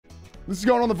This is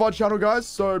going on the VOD channel, guys,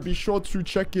 so be sure to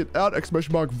check it out.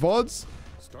 !VODs.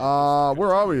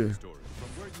 Where are we?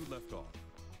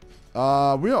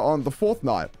 We are on the 4th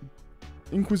night.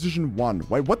 Inquisition 1.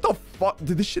 Wait, what the fuck?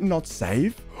 Did this shit not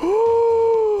save?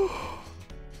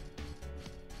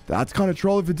 That's kind of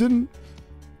troll if it didn't.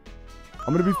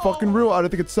 I'm gonna be fucking real. I don't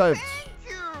think it's saved.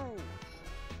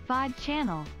 VOD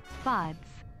channel. VODs.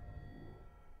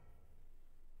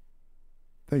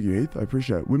 Thank you, Heath. I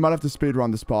appreciate it. We might have to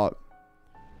speedrun this part.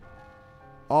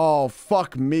 Oh,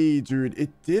 fuck me, dude. It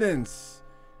didn't.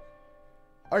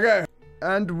 Okay.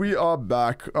 And we are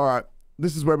back. All right.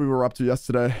 This is where we were up to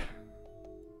yesterday.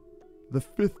 The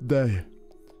 5th day.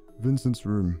 Vincent's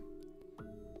room.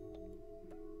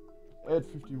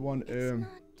 8:51 a.m.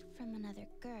 It's not from another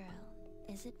girl,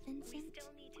 is it, Vincent? We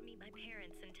still need to meet my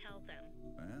parents and tell them.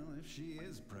 Well, if she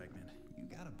is pregnant, you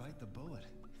gotta bite the bullet.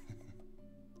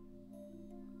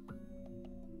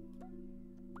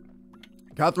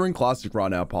 Katherine classic right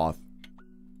now path.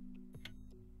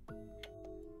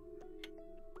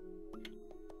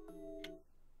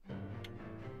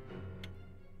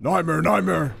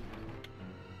 Nightmare.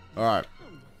 All right.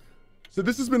 So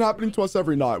this has been happening to us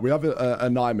every night. We have a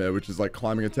nightmare, which is like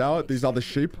climbing a tower. These are the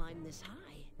sheep.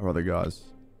 Or are they guys?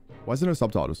 Why is there no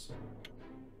subtitles?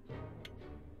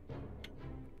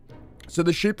 So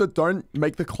the sheep that don't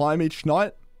make the climb each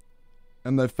night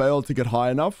and they fail to get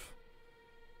high enough,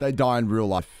 they die in real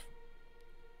life.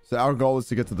 So our goal is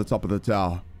to get to the top of the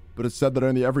tower. But it's said that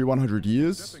only every 100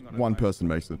 years, one person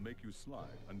makes it.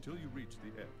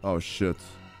 Oh shit.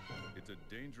 It's a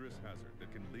dangerous hazard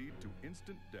that can lead to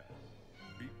instant death.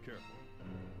 Be careful.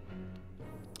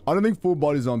 I don't think full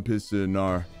body's on piss here,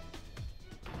 no.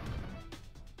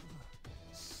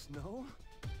 Snow?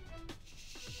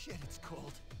 Shit, it's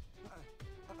cold.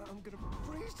 I'm gonna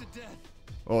freeze to death.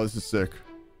 Oh, this is sick.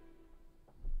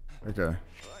 Okay. Alright,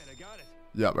 I got it.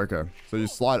 Yep, okay. So you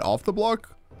slide off the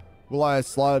block? Will I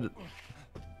slide?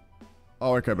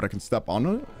 Oh, okay, but I can step on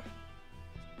it?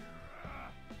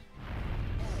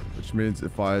 Which means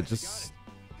if I just...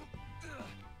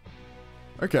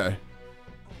 Okay.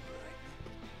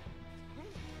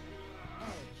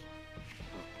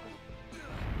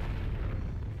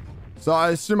 So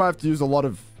I assume I have to use a lot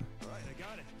of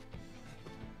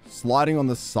sliding on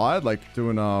the side, like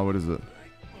doing, what is it?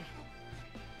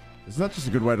 Isn't that just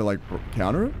a good way to, like,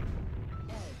 counter it?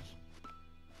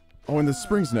 Oh, and there's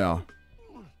springs now.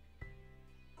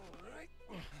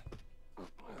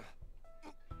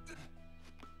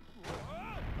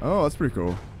 Oh, that's pretty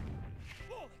cool.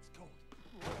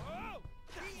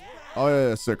 Oh,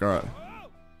 yeah, sick. All right.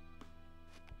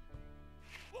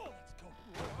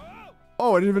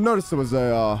 Oh, I didn't even notice there was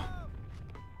a,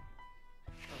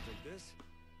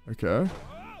 Okay.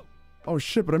 Oh,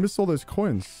 shit, but I missed all those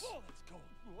coins.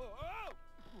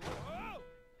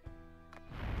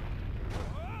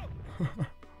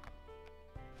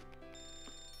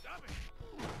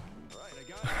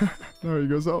 No, he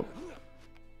goes up.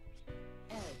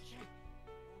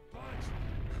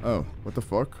 Oh, what the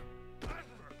fuck?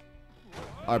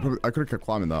 I could have kept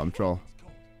climbing that. I'm troll.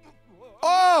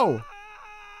 Oh!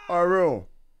 Alright, real.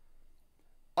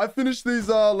 I finished these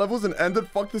levels and ended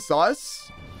fuck this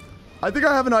ice. I think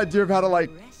I have an idea of how to like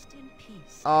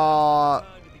kind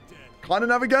of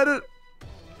navigate it.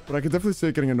 But I could definitely see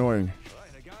it getting annoying.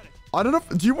 I don't know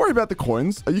if, do you worry about the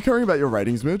coins? Are you caring about your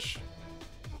ratings, Mitch?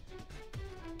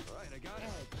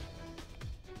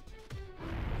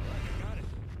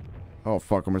 Oh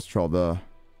fuck, I almost trolled there.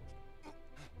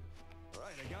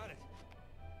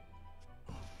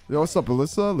 Yo, what's up,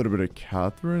 Alyssa? A little bit of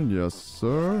Katherine, yes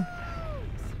sir.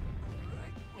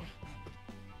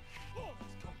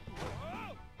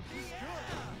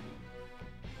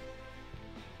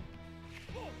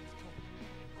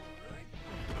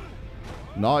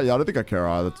 No, yeah, I don't think I care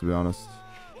either, to be honest.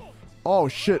 Oh,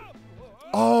 shit.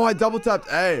 Oh, I double tapped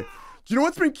A. Do you know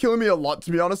what's been killing me a lot,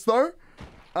 to be honest, though?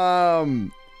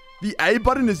 The A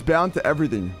button is bound to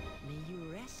everything.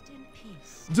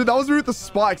 Dude, that was me with the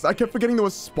spikes. I kept forgetting there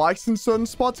was spikes in certain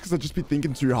spots because I'd just be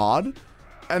thinking too hard.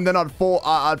 And then I'd fall,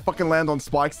 I'd fucking land on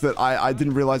spikes that I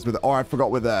didn't realize were there. Oh, I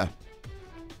forgot we're there.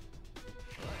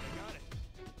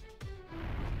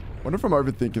 Wonder if I'm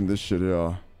overthinking this shit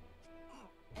here.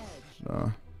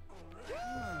 No.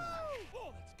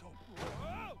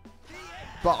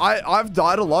 But I've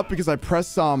died a lot because I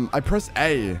press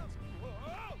A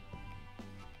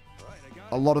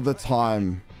a lot of the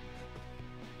time.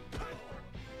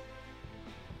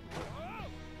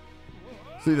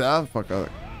 See that? Fuck.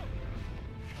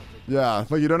 Yeah,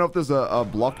 like you don't know if there's a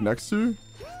block next to you.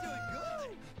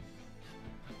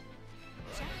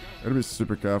 Gotta be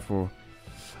super careful.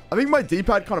 I think my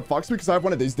D-pad kind of fucks me because I have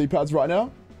one of these D-pads right now.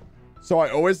 So I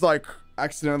always like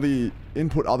accidentally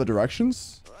input other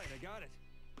directions. All right, I got it.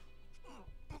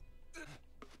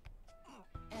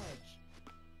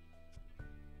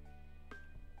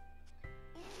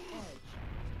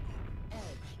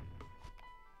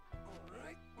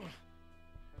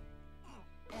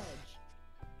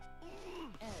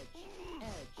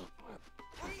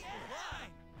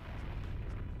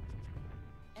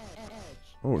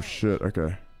 Oh shit,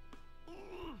 okay.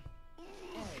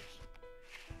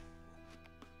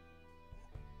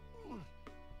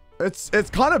 It's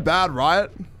kind of bad, right?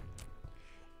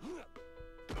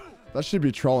 That should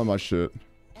be trolling my shit.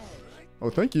 Oh,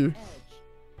 thank you.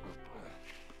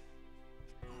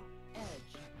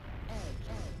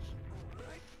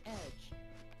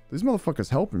 These motherfuckers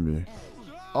helping me.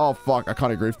 Oh fuck, I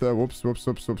can't grief there. Whoops, whoops,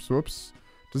 whoops, whoops, whoops.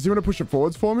 Does he want to push it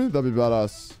forwards for me? That'd be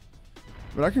badass.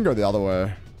 But I can go the other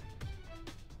way.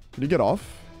 Can you get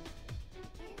off?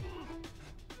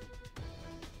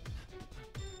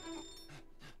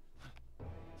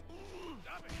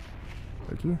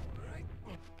 Thank you.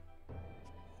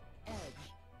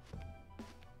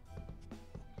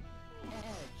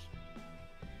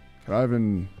 Can I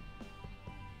even...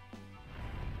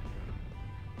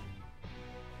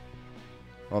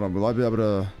 Hold on, will I be able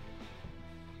to...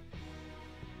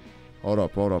 Hold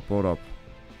up, hold up, hold up.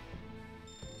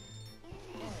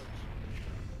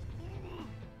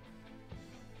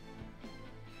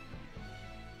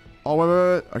 Oh, wait,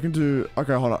 wait, wait. I can do...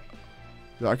 Okay, hold up.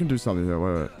 Yeah, I can do something here.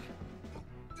 Wait, wait.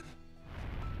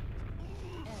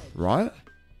 Right?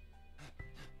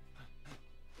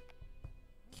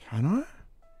 Can I?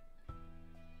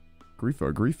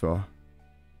 Griefer, griefer.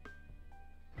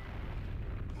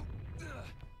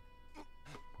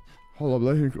 Hold up,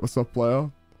 lady. What's up,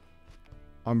 player?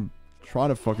 I'm trying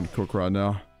to fucking cook right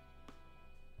now.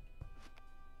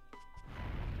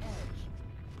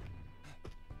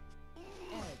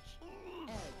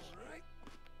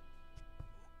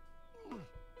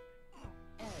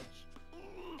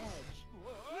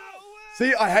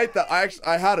 See, I hate that.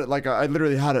 I had it. Like, I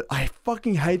literally had it. I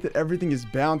fucking hate that everything is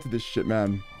bound to this shit,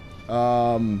 man.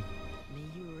 Let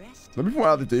me point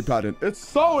out the D-pad in. It's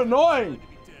so annoying.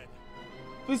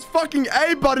 This fucking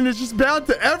A button is just bound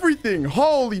to everything.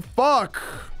 Holy fuck.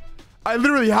 I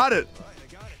literally had it.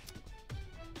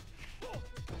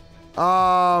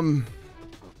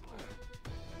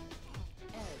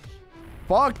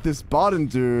 Fuck this button,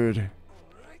 dude.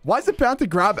 Why is it bound to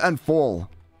grab and fall?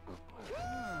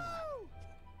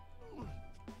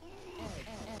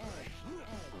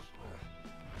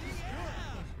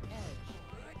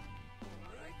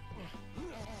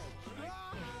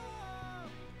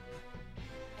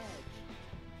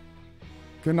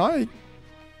 Can I?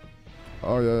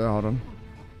 Oh, yeah, hold on.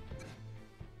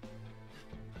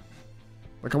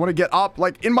 Like, I want to get up.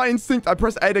 Like, in my instinct, I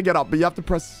press A to get up, but you have to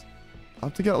press... I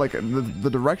have to get, like, the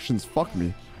directions. Fuck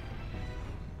me.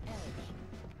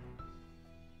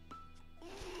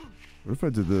 What if I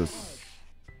did this?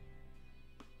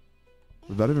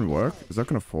 Would that even work? Is that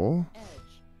going to fall?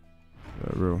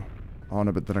 Yeah, real. Oh,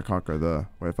 no, but then I can't go there.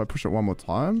 Wait, if I push it one more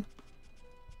time?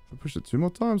 If I push it 2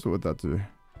 more times, what would that do?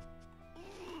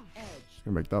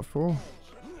 Gonna make that fall.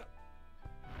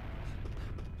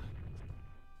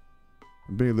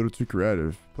 I'm being a little too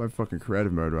creative. Playing fucking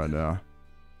creative mode right now.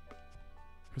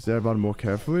 Press the A button more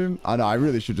carefully. I know, I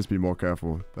really should just be more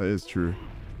careful. That is true.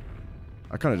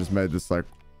 I kind of just made this like...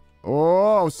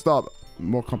 Oh, stop.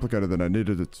 More complicated than I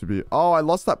needed it to be. Oh, I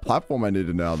lost that platform I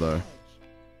needed now, though.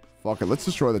 Fuck it, let's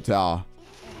destroy the tower.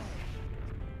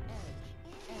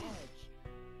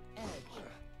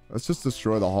 Let's just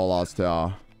destroy the whole ass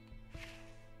tower.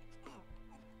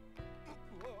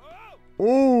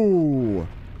 Ooh.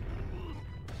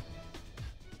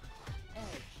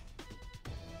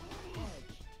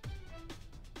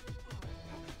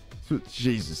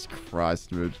 Jesus Christ,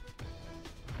 dude.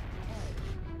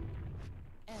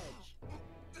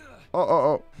 Oh, oh,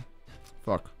 oh.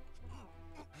 Fuck.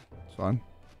 It's fine.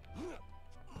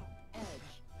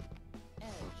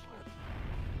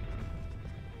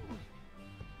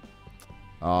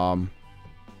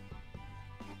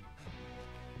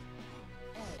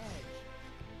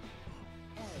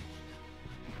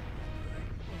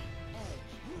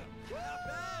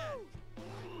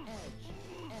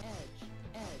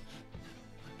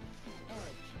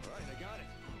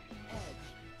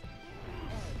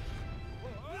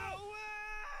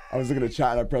 I was looking at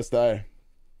chat and I pressed A.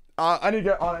 I need to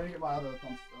get my other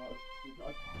thumbs.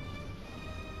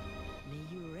 May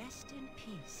you rest in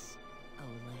peace, O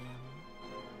lamb.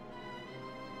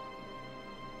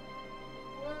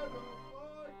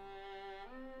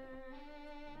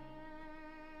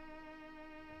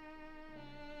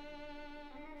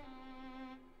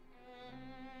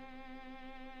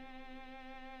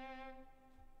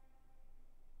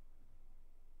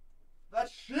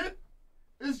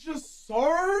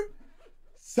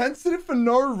 sensitive for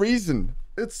no reason.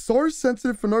 It's so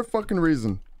sensitive for no fucking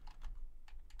reason.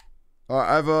 Alright,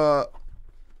 I have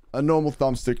a normal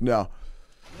thumbstick now.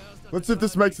 Let's see if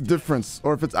this makes a difference,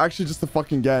 or if it's actually just a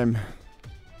fucking game.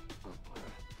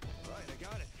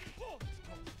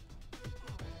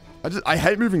 I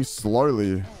hate moving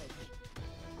slowly.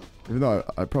 Even though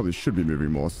I probably should be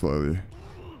moving more slowly.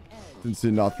 Didn't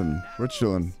see nothing. We're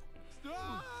chilling.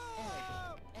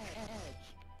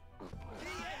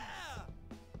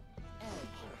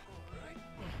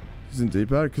 Using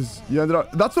D-pad because you ended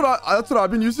up. That's what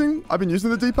I've been using. I've been using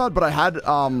the D-pad, but I had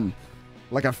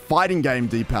like a fighting game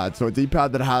D-pad, so a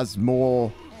D-pad that has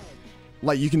more.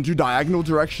 Like you can do diagonal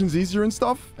directions easier and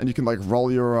stuff, and you can like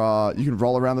roll your you can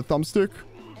roll around the thumbstick.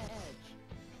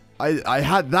 I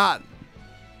had that,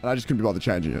 and I just couldn't be bothered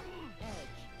changing it.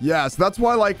 Yeah, so that's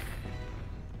why like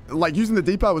using the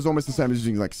D-pad was almost the same as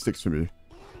using like sticks for me.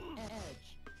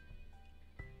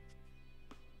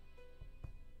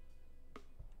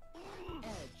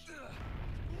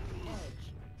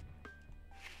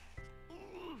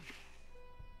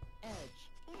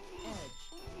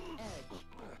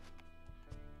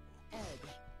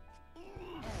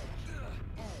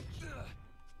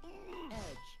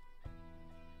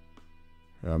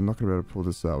 Yeah, I'm not gonna be able to pull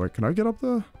this out. Wait, can I get up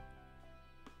there?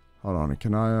 Hold on,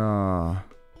 can I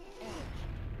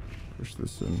push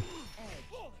this in?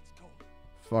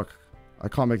 Fuck. I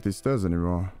can't make these stairs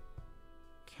anymore.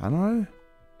 Can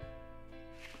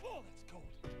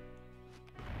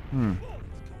I?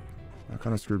 I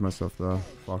kinda screwed myself there.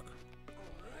 Fuck.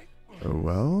 Oh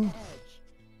well.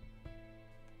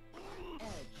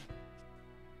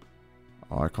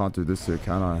 Oh, I can't do this here,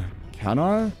 can I? Can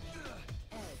I?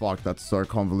 Fuck, that's so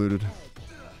convoluted.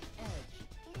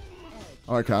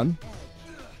 Oh, I can.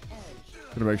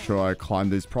 Gonna make sure I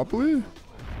climb these properly.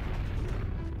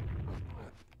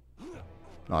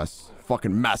 Nice.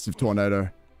 Fucking massive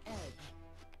tornado.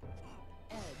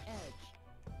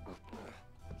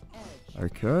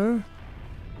 Okay.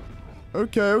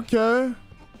 Okay.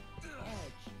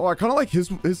 Oh, I kind of like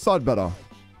his side better.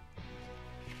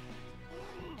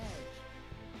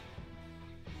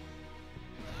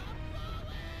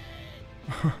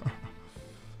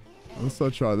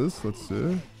 Let's try this. Let's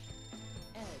see.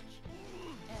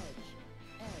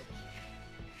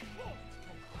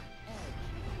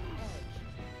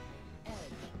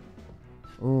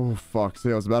 Oh, fuck.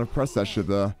 See, I was about to press that shit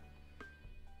there.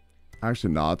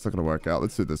 Actually, nah, it's not gonna work out.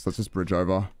 Let's do this. Let's just bridge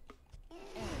over.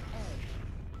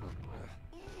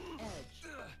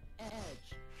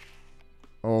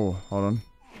 Oh, hold on.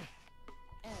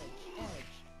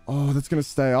 Oh, that's gonna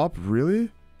stay up? Really?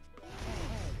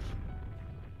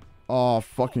 Oh,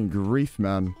 fucking grief,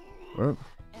 man. Oh.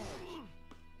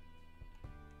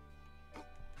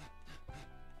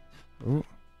 Oh.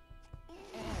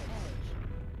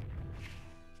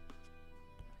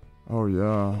 Oh,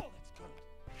 yeah.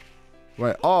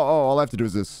 Wait. Oh, all I have to do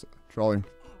is this. Trolling.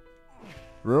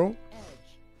 Real?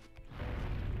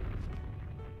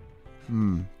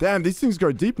 Damn, these things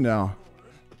go deep now.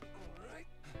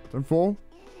 Don't fall.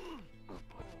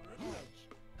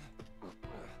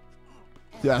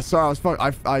 Yeah, sorry, I was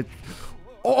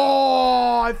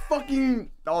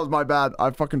fucking... That was my bad. I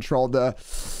fucking trolled there.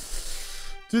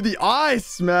 Dude, the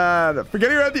ice, man.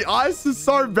 Forgetting about the ice is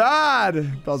so bad.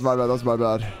 That was my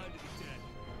bad.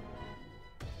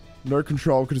 No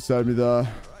control could have saved me there.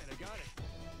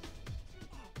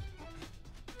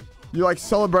 You, like,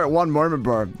 celebrate one moment,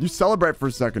 bro. You celebrate for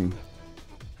a second.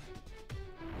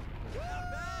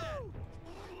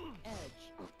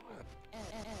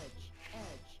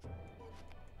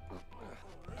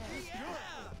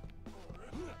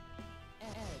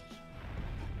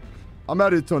 I'm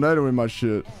out of tornado in my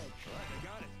shit.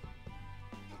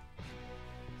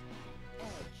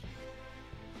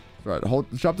 Right,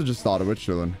 the chapter just started. We're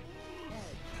chilling.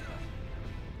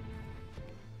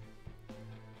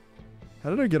 How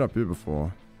did I get up here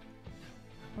before?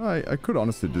 I could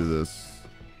honestly do this.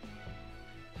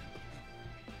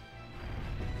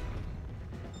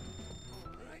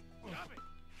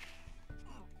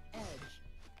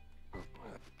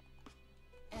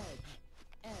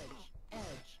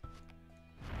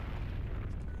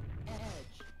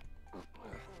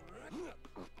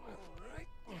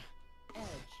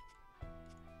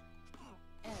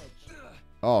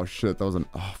 Oh shit, that was an...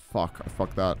 Oh fuck, I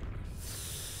fucked that.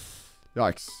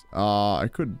 Yikes. I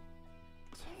could...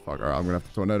 Fuck, alright, I'm gonna have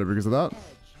to tornado because of that.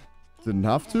 Didn't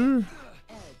have to.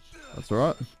 That's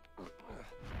alright.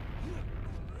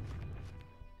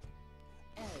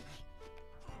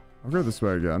 I'll go this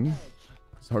way again.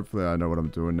 Because hopefully I know what I'm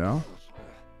doing now.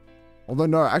 Although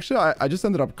no, actually I just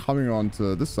ended up coming on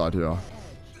to this side here.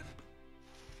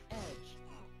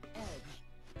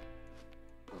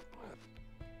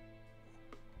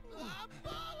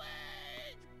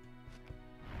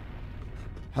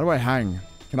 How do I hang?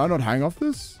 Can I not hang off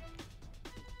this?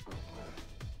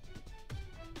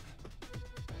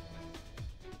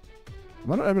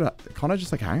 Am I not able to... Can't I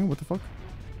just like hang? What the fuck?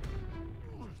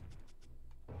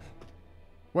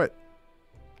 Wait.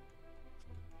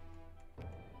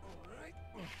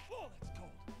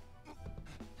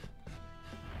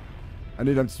 I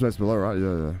need empty space below, right?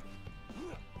 Yeah.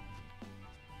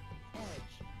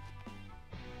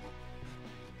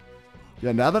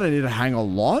 Yeah, now that I need to hang a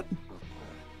lot,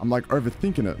 I'm like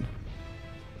overthinking it.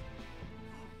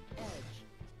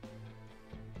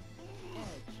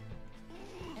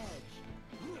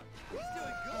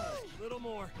 Little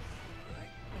more.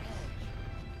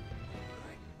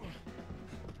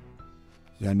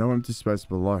 Yeah, no empty space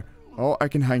below. Oh, I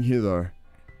can hang here though.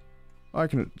 I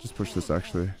can just push this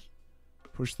actually.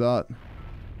 Push that.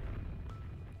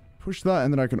 Push that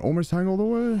and then I can almost hang all the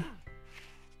way.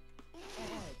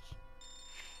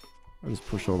 I just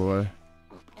push all the way.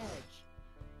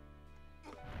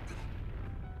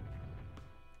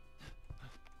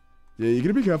 Yeah, you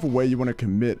gotta be careful where you want to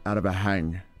commit out of a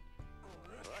hang.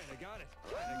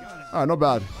 Oh, not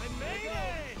bad.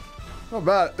 Not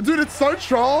bad. Dude, it's so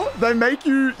troll. They make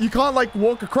you can't like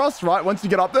walk across, right? Once you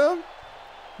get up there.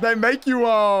 They make you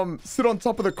sit on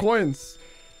top of the coins.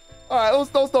 Alright,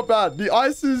 that was not bad. The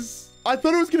ice is... I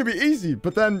thought it was gonna be easy,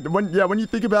 but then when you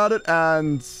think about it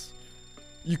and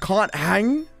you can't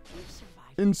hang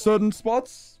in certain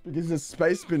spots because there's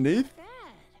space beneath.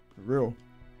 For real.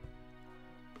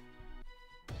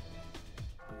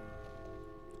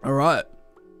 Alright.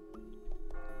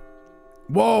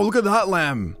 Whoa, look at that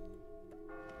lamb.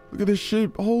 Look at this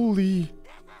sheep. Holy.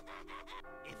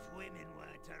 If women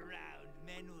weren't around,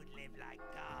 men would live like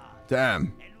gods.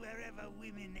 Damn. And wherever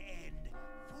women end,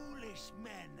 foolish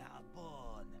men are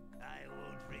born. I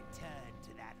won't return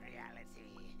to that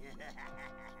reality.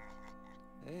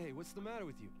 Hey, what's the matter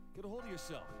with you? Get a hold of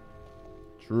yourself.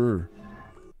 True.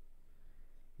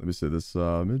 Let me see this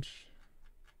image.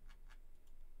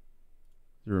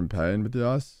 You're in pain with the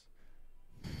ice?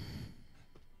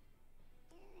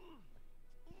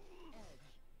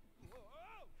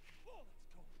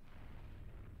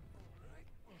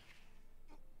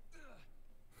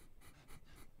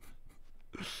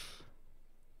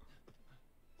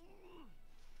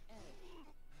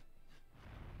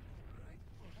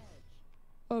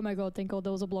 Oh my god, thank god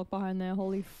there was a block behind there.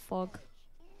 Holy fuck.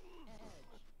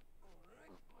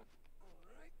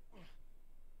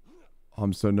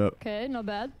 I'm so nervous. Okay, not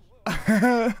bad.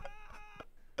 Wait,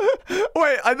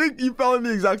 I think you fell in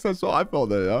the exact same spot I fell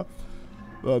there, yeah?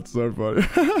 That's so funny.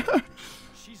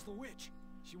 She's the witch.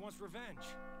 She wants revenge.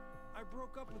 I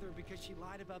broke up with her because she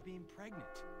lied about being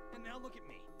pregnant. And now look at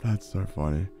me. That's so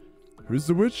funny. Who's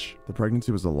the witch? The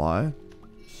pregnancy was a lie?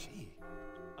 She?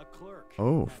 A clerk.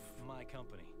 Oh. At my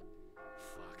company.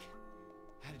 Fuck.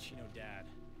 How did she know Dad?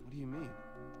 What do you mean?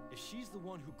 If she's the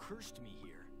one who cursed me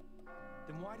here,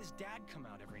 then why does Dad come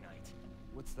out every night?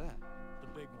 What's that? The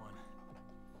big one.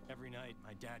 Every night,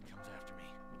 my dad comes after me.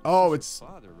 Oh, it's...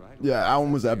 Father, right? Yeah,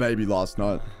 Alan was our baby last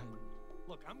night.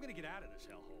 Look, I'm gonna get out of this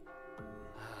hellhole.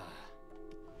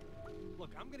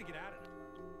 Look, I'm gonna get out of it.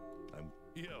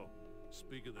 Yo,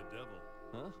 speak of the devil.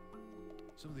 Huh?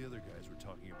 Some of the other guys were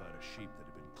talking about a sheep that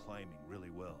had been climbing really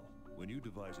well. When you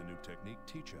devise a new technique,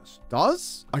 teach us.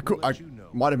 Does? I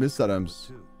might have missed that, Ems.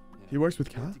 Too. He works with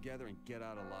Kat? Together and get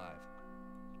out alive.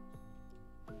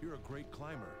 You're a great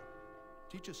climber.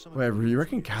 Teach us some. Wait, you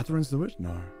reckon Katherine's the witch?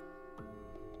 No.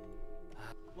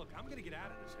 Look, I'm gonna get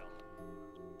out of this hell.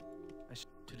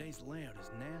 Today's layout is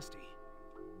nasty.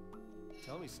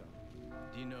 Tell me some.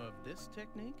 Do you know of this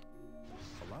technique?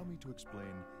 Allow me to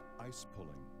explain ice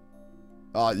pulling.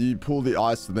 You pull the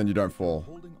ice and then you don't fall.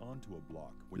 Holding onto a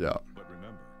block. Yeah. But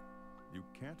remember, you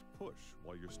can't push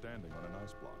while you're standing on an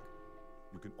ice block.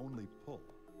 You can only pull.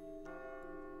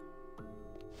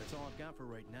 That's all I've got for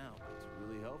right now. It's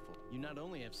really helpful. You not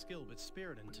only have skill, but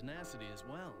spirit and tenacity as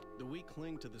well. The weak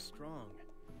cling to the strong.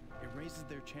 It raises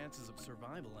their chances of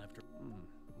survival after... Well,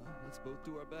 let's both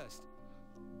do our best.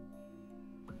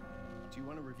 Do you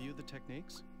want to review the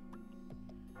techniques?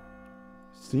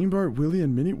 Steamboat, Willie,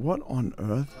 and Minnie? What on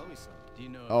earth? Tell me some. Do you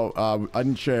know... Oh, I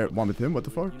didn't share one with him. What the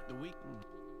fuck? The weak...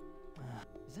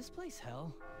 Is this place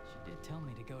hell? She did tell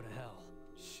me to go to hell.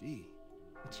 She?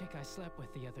 The chick I slept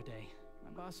with the other day. My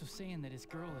boss was saying that his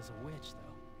girl is a witch,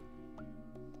 though.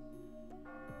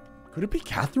 Could it be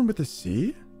Katherine with a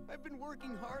C? I've been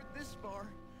working hard this far,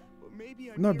 but maybe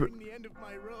I'm No, nearing the end of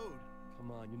my road.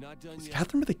 Come on, you're not done Is yet.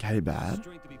 Katherine with a K bad?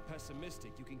 Strength to be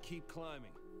pessimistic. You can keep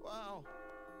climbing. Wow,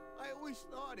 I always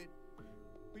thought it,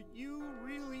 but you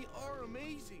really are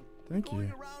amazing. Thank Going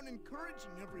you. around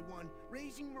encouraging everyone,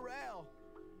 raising morale.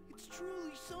 It's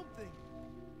truly something.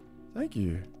 Thank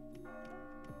you.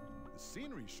 The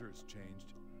scenery sure's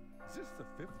changed. Is this the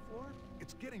 5th floor?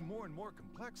 It's getting more and more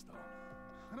complex, though.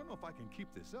 I don't know if I can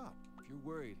keep this up. If you're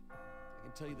worried, I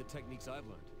can tell you the techniques I've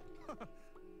learned.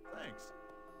 Thanks.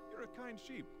 You're a kind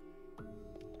sheep.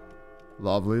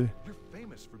 Lovely. You're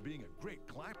famous for being a great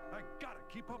climber. I gotta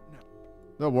keep up now.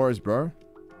 No worries, bro.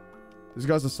 These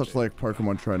guys are such like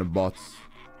Pokemon trainer bots.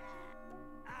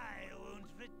 I won't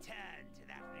return to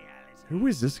that reality. Who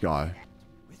is this guy?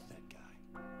 With that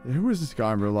guy. Yeah, who is this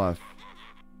guy in real life?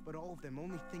 But all of them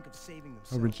only think of saving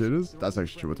Oh, themselves. Richard is? They're That's only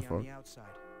actually true. What the friendly fuck? on the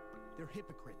outside. They're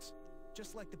hypocrites,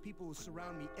 just like the people who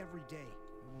surround me every day.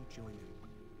 I won't join them.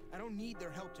 I don't need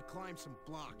their help to climb some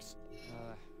blocks.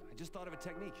 I just thought of a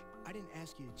technique. I didn't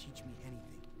ask you to teach me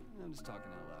anything. I'm just talking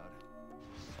out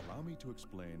loud. Allow me to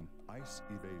explain ice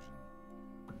evasion.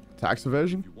 Tax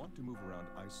evasion? If you want to move around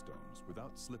ice stones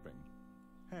without slipping,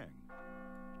 hang.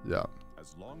 Yeah.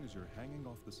 As long as you're hanging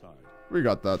off the side. We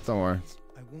got that. Don't worry.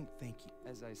 I won't thank you.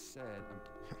 As I said,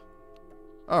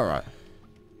 All right.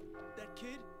 that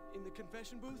kid in the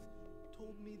confession booth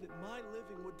told me that my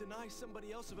living would deny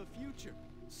somebody else of a future.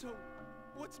 So,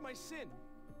 what's my sin?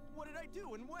 What did I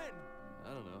do and when?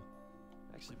 I don't know.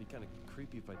 Actually, it'd be kind of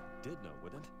creepy if I did know,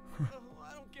 wouldn't it? Oh,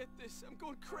 I don't get this. I'm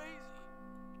going crazy.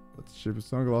 That's stupid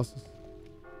sunglasses.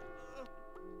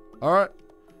 All right.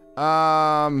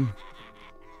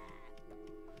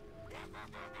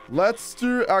 Let's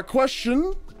do our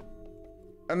question.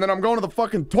 And then I'm going to the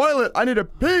fucking toilet. I need to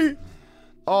pee.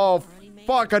 Oh,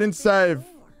 fuck. I didn't save.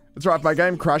 That's right. My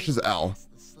game crashes L.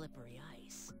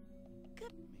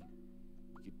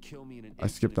 Kill me in an I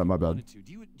skipped that, my bad.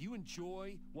 Do you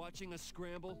enjoy watching us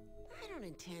scramble? I don't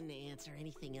intend to answer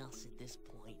anything else at this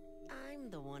point. I'm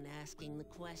the one asking the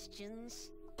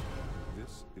questions.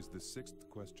 This is the 6th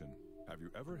question. Have you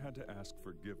ever had to ask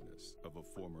forgiveness of a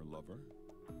former lover?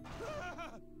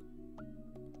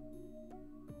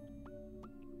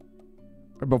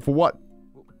 But for what?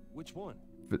 Which one?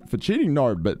 For cheating,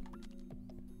 no, but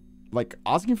like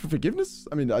asking for forgiveness?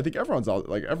 I mean, I think everyone's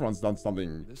done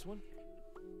something. This one?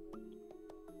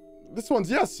 This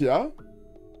one's yes, yeah.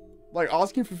 Like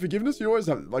asking for forgiveness, you always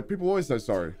have like people always say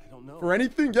sorry. I don't know. For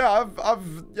anything, yeah,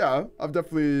 I've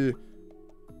definitely.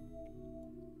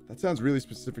 That sounds really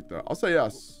specific though. I'll say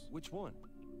yes. Which one?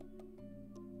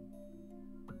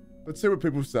 Let's see what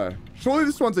people say. Surely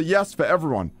this one's a yes for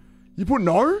everyone. You put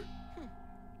no?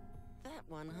 That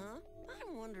one, huh?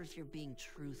 I wonder if you're being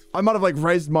truthful. I might have like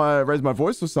raised my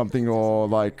voice or something, or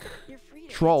like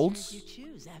trolled. You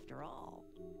choose after all.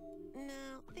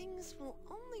 Now things will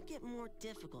only get more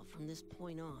difficult from this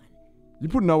point on. You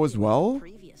put no as well?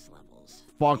 Previous levels.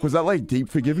 Fuck, was that like deep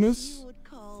forgiveness?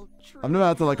 I've never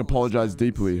had to like apologize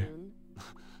deeply.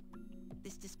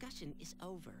 This discussion is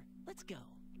over. Let's go.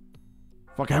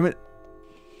 Fuck, damn it.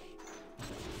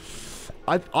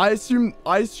 I assume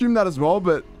that as well,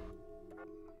 but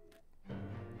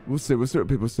we'll see what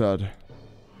people said.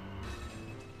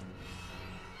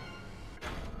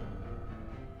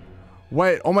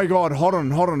 Wait, oh my god, hold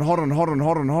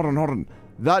on.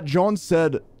 That John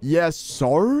said yes,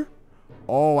 so?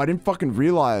 Oh, I didn't fucking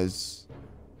realize.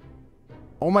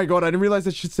 Oh my god, I didn't realize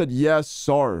that shit said yes,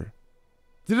 so.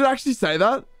 Did it actually say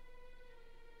that?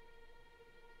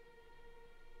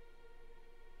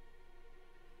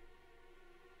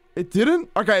 It didn't?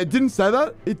 Okay, it didn't say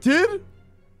that? It did?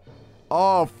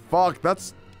 Oh, fuck.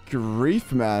 That's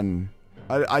grief, man.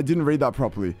 I didn't read that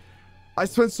properly. I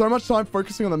spent so much time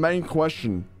focusing on the main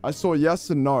question. I saw yes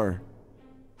and no.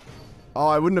 Oh,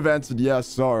 I wouldn't have answered yes,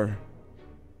 so.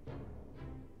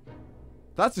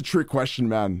 That's a trick question,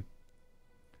 man.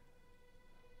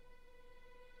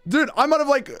 Dude, I might have,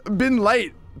 like, been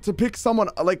late to pick someone,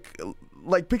 like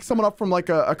pick someone up from, like,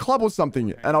 a club or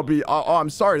something. And I'll be, oh, I'm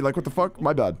sorry. Like, what the fuck?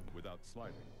 My bad. Without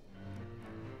sliding.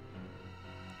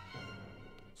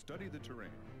 Study the terrain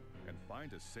and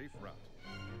find a safe route.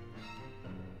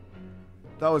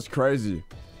 That was crazy.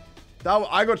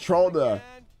 I got trolled there.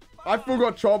 I still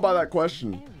got trolled by that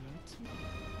question.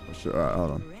 Oh, shit. All right,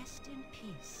 hold on. Rest in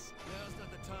peace. Now's not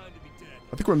the time to be dead.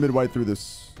 I think we're midway through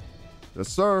this. Yes,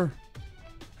 sir.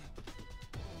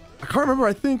 I can't remember.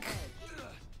 I think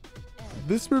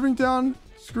this moving down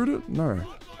screwed it. No.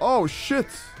 Oh shit.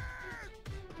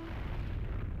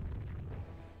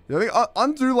 Yeah, I think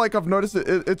undo. Like I've noticed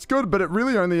it's good, but it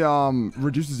really only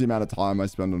reduces the amount of time I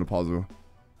spend on a puzzle.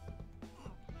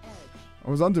 I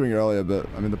was undoing earlier, but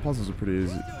I mean the puzzles are pretty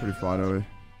easy, pretty fine early.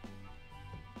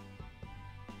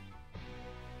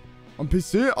 On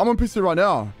PC? I'm on PC right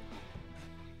now.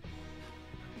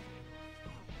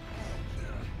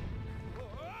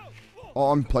 Oh,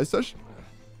 on PlayStation?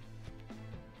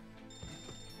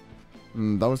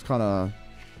 That was kind of...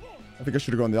 I think I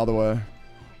should have gone the other way.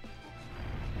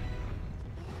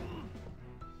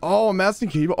 Oh, mouse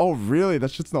and keyboard. Oh, really?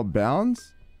 That shit's not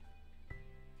bounds?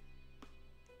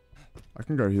 I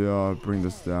can go here, bring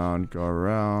this down, go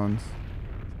around.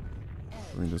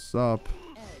 Bring this up.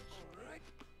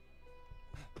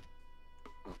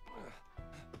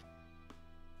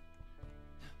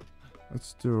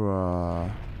 Let's do,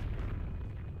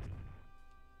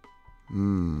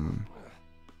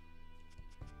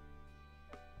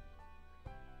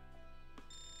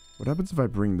 What happens if I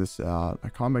bring this out? I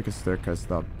can't make a staircase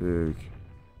that big.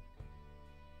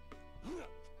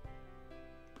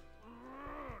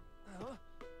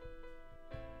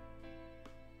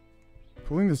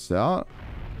 Pulling this out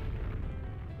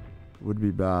would be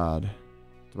bad.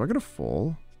 Do I get a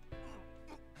fall?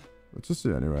 Let's just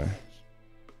do it anyway.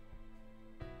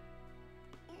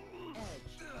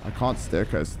 I can't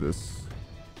staircase this.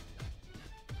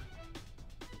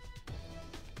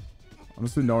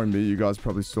 Honestly, knowing me, you guys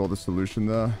probably saw the solution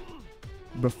there.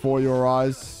 Before your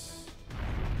eyes.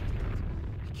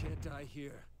 You can't die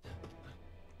here.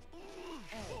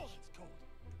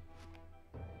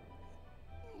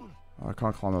 I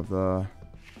can't climb up there.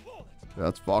 Yeah,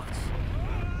 that's fucked.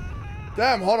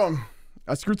 Damn, hold on.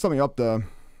 I screwed something up there.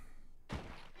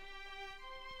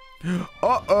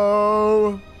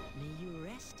 Uh-oh. May you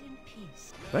rest in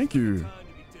peace. Thank you.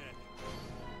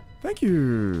 Thank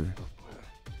you.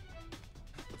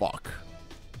 Fuck.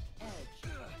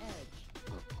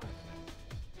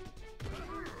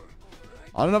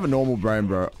 I don't have a normal brain,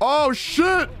 bro. Oh,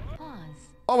 shit!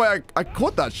 Oh, wait, I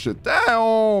caught that shit.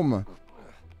 Damn!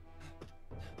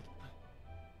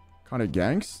 Kind of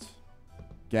gangst.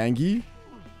 Gangy.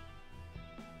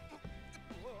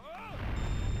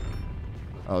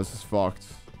 Oh, this is fucked.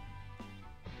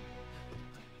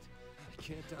 I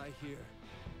can't die here.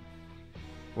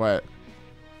 Wait.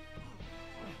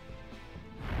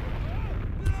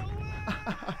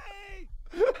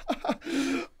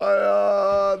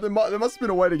 There must have been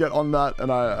a way to get on that,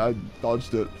 and I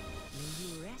dodged it.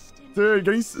 Dude,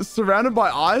 getting surrounded by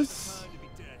ice?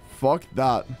 Fuck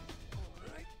that.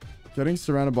 Getting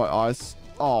surrounded by ice.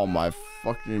 Oh my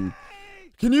fucking...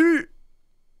 Can you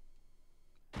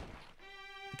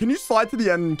slide to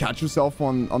the end and catch yourself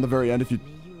on the very end if you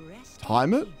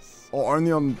time it? Or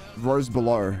only on rows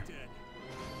below?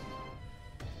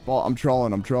 Well, I'm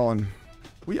trolling.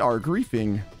 We are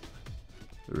griefing.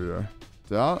 There we go.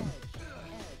 Down.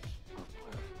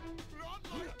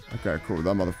 Okay, cool.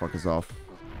 That motherfucker's off.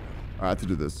 I have to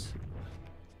do this.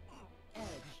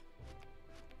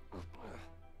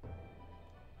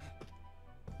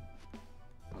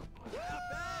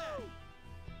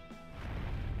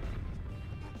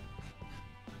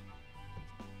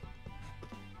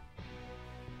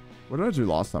 What did I do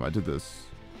last time? I did this.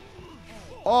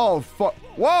 Oh, fuck.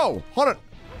 Whoa! Hold on.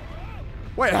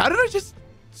 Wait, how did I just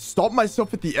stop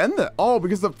myself at the end there? Oh,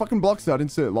 because the fucking block's there. I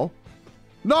didn't see it, lol.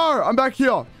 No! I'm back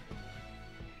here.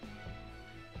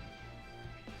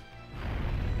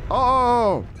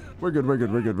 Oh! We're good.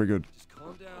 Just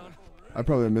calm down. I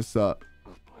probably missed that.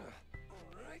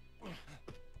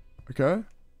 Okay.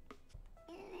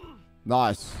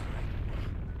 Nice.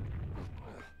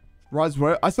 Rides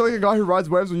wave. I sound like a guy who rides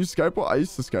waves when you skateboard. I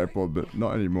used to skateboard, but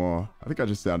not anymore. I think I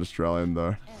just sound Australian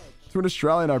though. To an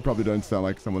Australian, I probably don't sound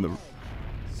like someone that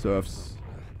surfs.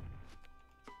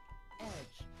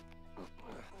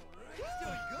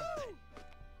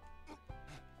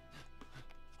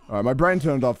 Alright, my brain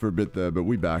turned off for a bit there, but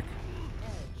we back.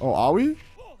 Oh, are we?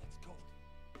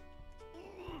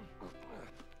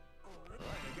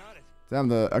 Damn,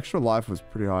 the extra life was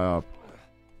pretty high up.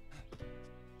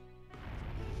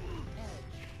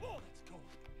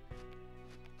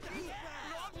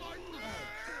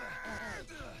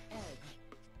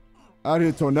 Out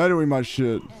here tornadoing my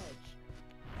shit.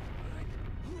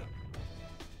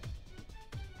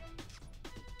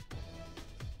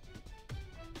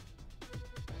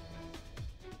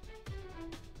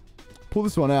 Pull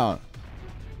this one out.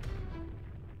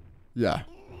 Yeah.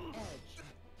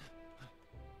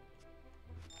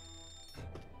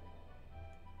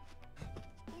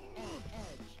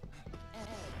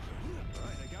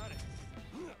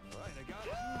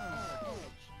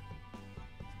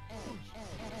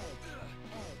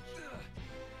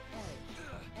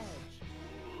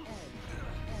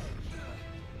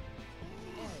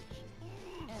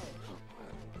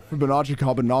 Fibonacci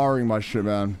carbonaring my shit,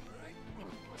 man.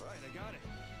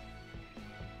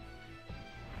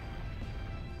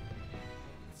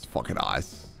 It's fucking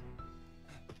ice.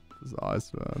 This is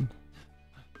ice, man.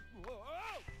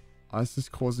 Ice is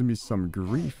causing me some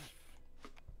grief.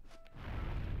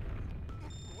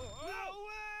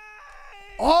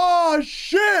 Oh,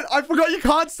 shit. I forgot you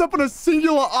can't step on a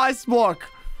singular ice block.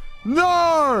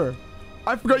 No.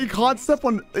 I forgot you can't step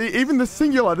on even the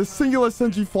singular. The singular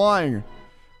sends you flying.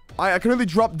 I can only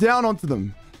drop down onto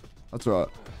them. That's right.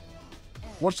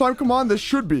 Watch time command. There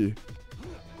should be.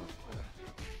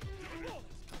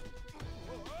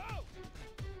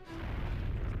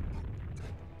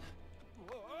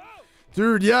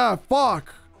 Dude, yeah,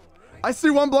 fuck. I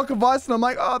see one block of ice and I'm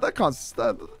like, oh, that can't,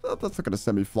 that's not gonna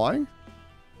send me flying.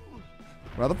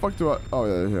 Where the fuck do I, oh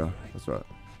yeah, that's right.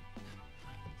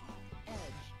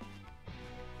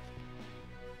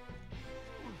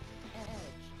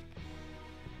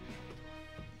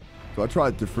 Do I try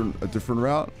a different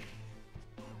route?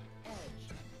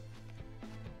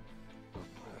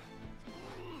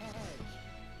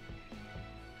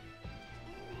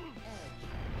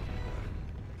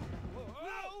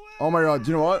 Oh my god,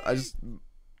 do you know what? I just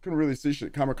couldn't really see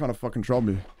shit. Camera kind of fucking trolled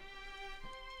me.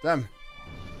 Damn.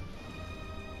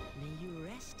 May you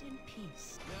rest in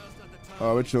peace.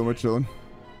 Oh, we're chilling.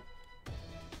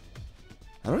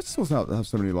 How do I still have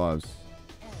so many lives?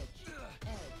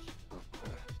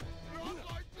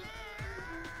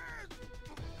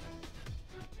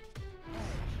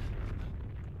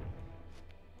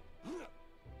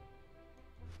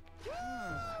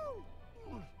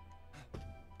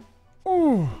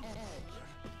 Oh.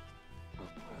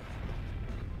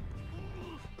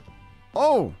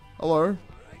 Oh, hello.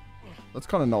 That's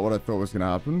kind of not what I thought was going to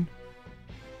happen.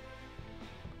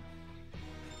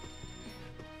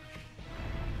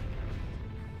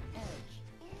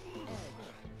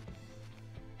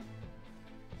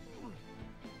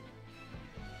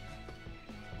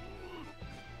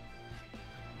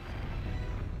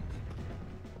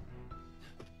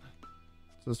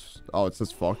 Oh, it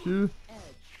says fuck you?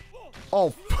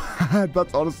 Oh,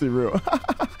 that's honestly real.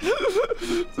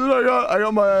 Dude, I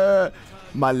got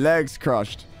my legs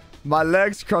crushed. My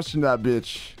legs crushed in that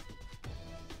bitch.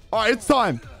 All right, it's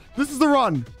time. This is the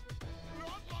run.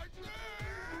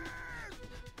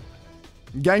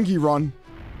 Gangi run.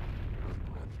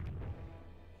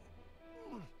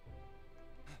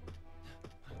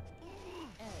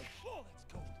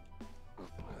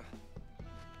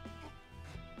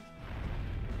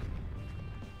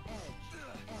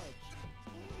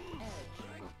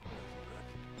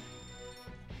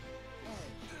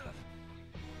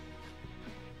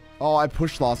 Oh, I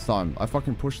pushed last time. I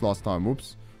fucking pushed last time.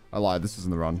 Whoops. I lied. This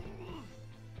isn't the run.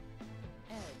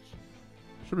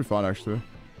 Should be fine, actually.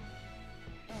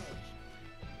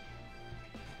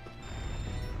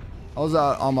 I was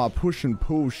out on my push and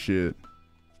pull shit.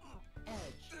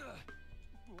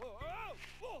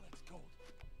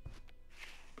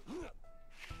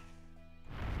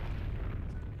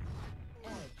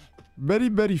 Very,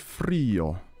 very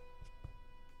frio.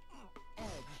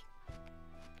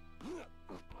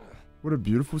 What a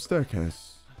beautiful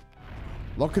staircase.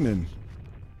 Locking in.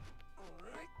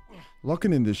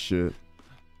 Locking in this shit.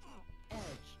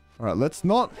 Alright, let's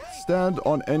not stand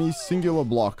on any singular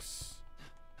blocks.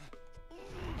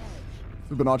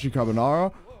 Fibonacci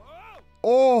carbonara.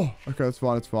 Oh! Okay, that's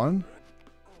fine, it's fine.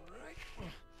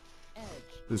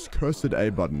 This cursed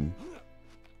A button.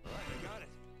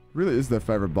 Really is their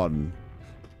favorite button.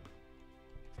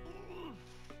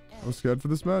 I was scared for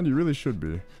this, man. You really should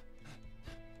be.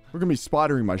 Look at me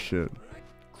spidering my shit.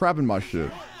 Crabbing my shit.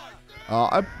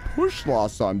 I pushed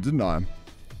last time, didn't I?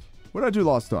 What did I do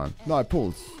last time? No, I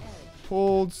pulled.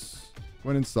 Pulled.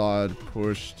 Went inside.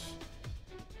 Pushed.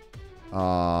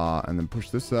 And then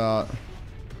pushed this out.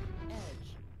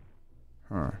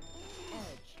 Huh.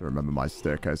 Don't remember my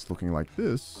staircase looking like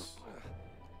this.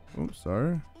 Oops,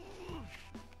 sorry.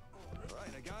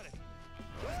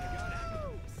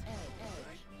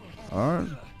 Alright.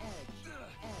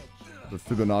 The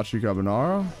Fibonacci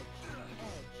carbonara.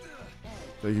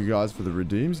 Thank you guys for the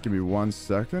redeems. Give me 1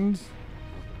 second.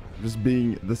 Just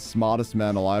being the smartest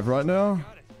man alive right now.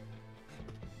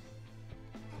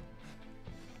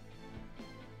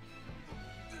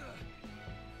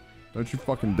 Don't you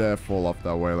fucking dare fall off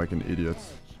that way like an idiot.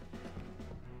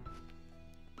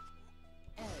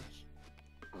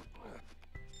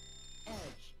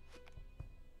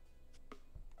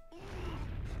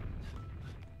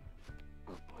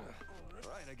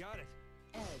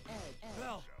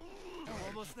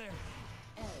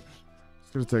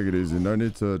 Just gonna take it easy. No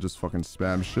need to just fucking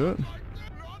spam shit.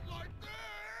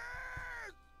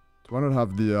 Do I not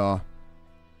have the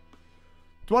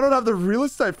do I not have the real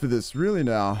estate for this really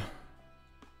now?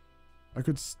 I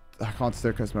can't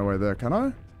staircase my way there, can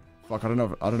I? Fuck, I don't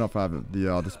know if I have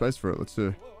the space for it. Let's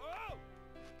see.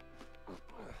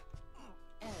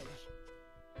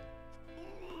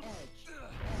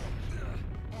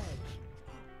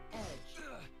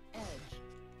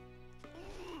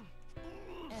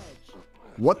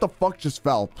 What the fuck just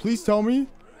fell? Please tell me.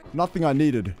 Nothing I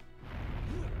needed.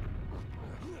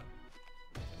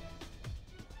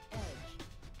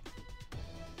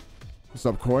 What's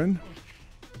up, coin?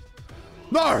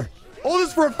 No! All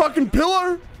this for a fucking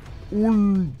pillow? How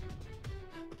do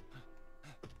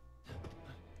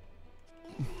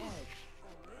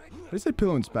you say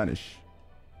pillow in Spanish?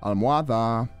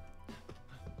 Almohada.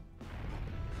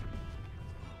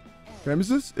 Okay, is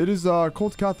this? It is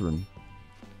called Katherine.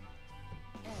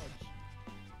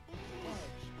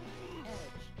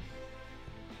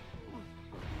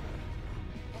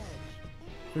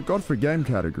 Thank God for game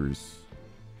categories.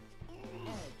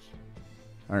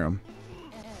 Hang on.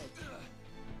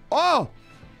 Oh!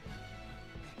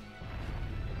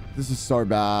 This is so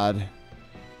bad.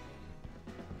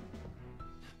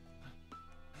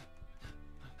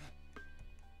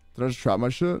 Did I just trap my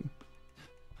shit?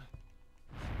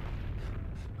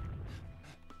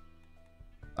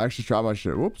 I actually trapped my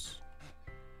shit. Whoops.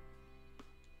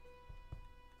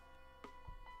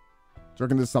 Do you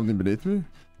reckon there's something beneath me?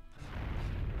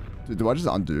 Dude, do I just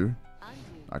undo?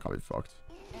 I can't be fucked.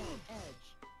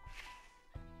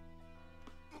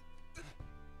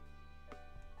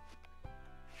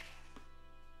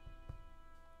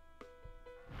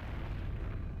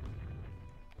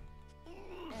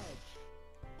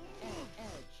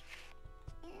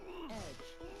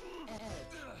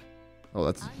 Oh,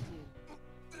 that's...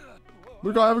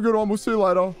 Look, I have a good one. We'll see you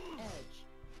later.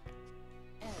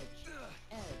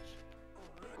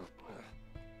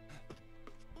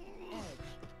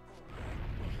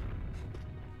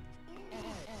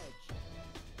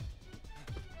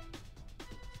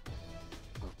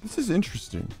 This is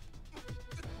interesting.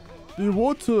 The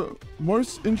award to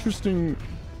most interesting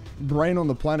brain on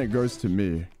the planet goes to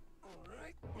me.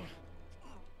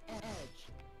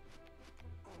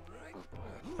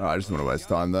 Oh, I just want to waste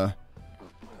time there.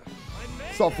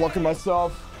 Stop blocking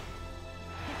myself.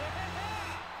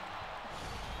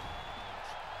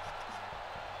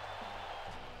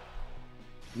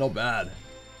 Not bad.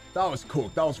 That was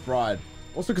cooked. That was fried.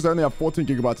 Also because I only have 14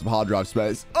 gigabytes of hard drive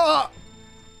space. Ah!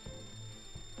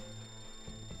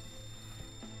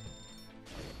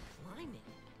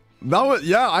 That was,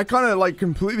 yeah, I kind of like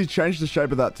completely changed the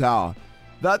shape of that tower.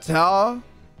 That tower,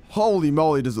 holy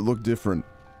moly, does it look different.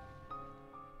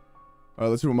 All right,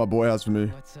 let's see what my boy has for me.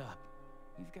 What's up?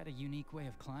 You've got a unique way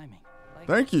of climbing. Like,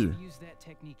 thank you. Use that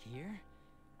technique here.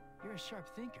 You're a sharp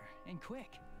thinker and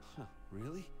quick. Huh,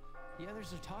 really? The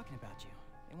others are talking about you.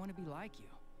 They want to be like you.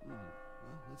 Well,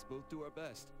 let's both do our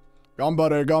best.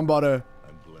 Gambare, gambare.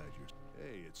 I'm glad you're...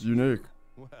 Hey, it's unique.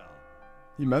 Well,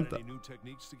 he meant that. Any new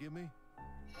techniques to give me?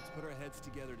 Let's put our heads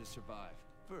together to survive.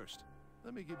 First,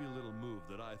 let me give you a little move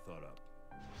that I thought up.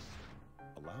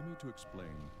 Allow me to explain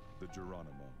the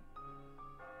Geronimo.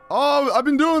 Oh, I've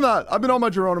been doing that. I've been on my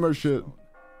Geronimo shit.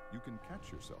 You can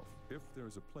catch yourself if there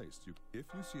is a place if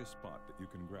you see a spot that you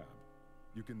can grab.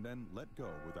 You can then let go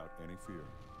without any fear.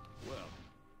 Well,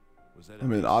 was that? I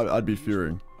mean, I'd be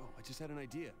fearing. Oh, I just had an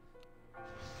idea.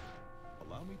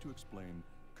 Allow me to explain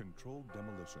controlled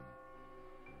demolition.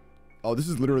 Oh, this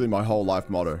is literally my whole life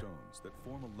motto. Stones that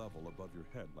form a level above your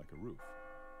head like a roof.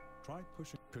 Try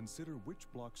pushing. Consider which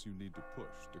blocks you need to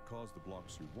push to cause the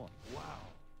blocks you want. Wow.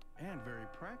 And very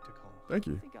practical. Thank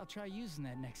you. I think I'll try using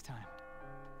that next time.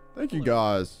 Thank you,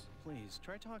 guys. Please,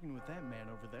 try talking with that man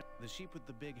over there. The sheep with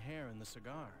the big hair and the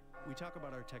cigar. We talk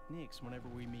about our techniques whenever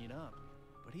we meet up.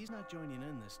 But he's not joining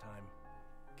in this time.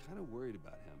 Kind of worried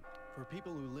about him. For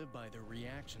people who live by their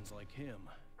reactions like him,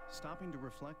 stopping to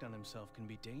reflect on himself can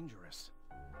be dangerous.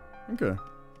 Okay.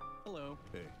 Hello.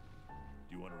 Hey,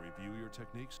 do you want to review your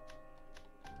techniques?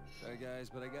 Sorry, guys,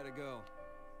 but I gotta go.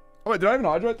 Oh, wait, did I even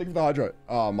hydrate? Thank you for the hydrate.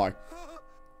 Oh, Mike.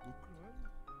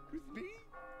 With me?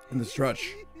 In the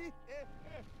stretch.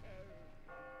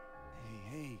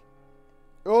 Hey.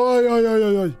 Oi, oi, oi,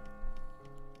 oi, oi.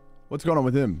 What's going on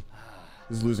with him?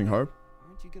 Is he losing hope?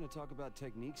 Aren't you gonna talk about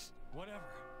techniques? Whatever.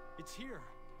 It's here.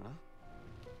 Huh?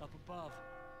 Up above.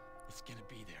 It's gonna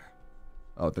be there.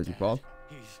 Oh, thank you, Paul.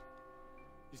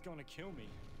 He's gonna kill me.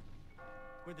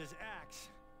 With his axe.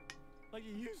 Like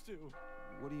he used to.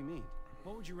 What do you mean?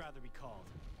 What would you rather be called?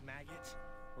 Maggot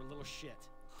or little shit?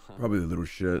 Probably the little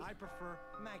shit. I prefer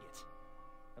maggot.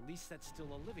 At least that's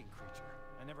still a living creature.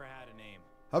 I never had a name.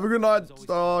 Have a good night,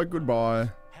 Star. Goodbye.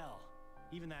 Hell,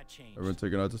 even that changed. Everyone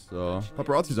take a night to Star.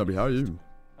 Paparazzi zombie, how are you?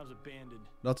 I was abandoned.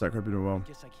 That's that. Hope you're doing well. I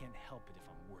guess I can't help it if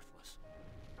I'm worthless.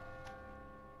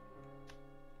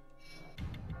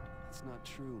 It's not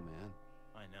true, man.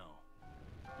 I know.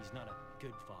 He's not a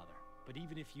good father. But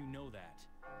even if you know that,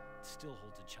 it still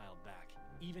holds a child back.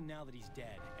 Even now that he's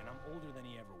dead, and I'm older than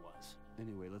he ever was.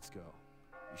 Anyway, let's go.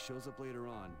 He shows up later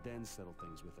on, then settle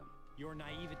things with him. Your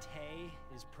naivete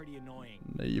is pretty annoying.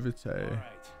 Naivete.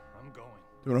 Alright, I'm going.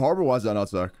 Doing horrible. Why is that not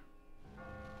suck?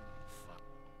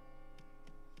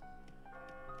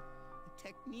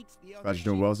 Techniques the Glad you're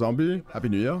doing well, zombie. Happy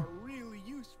New Year. are really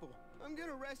useful. I'm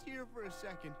gonna rest here for a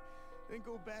second, then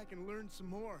go back and learn some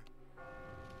more.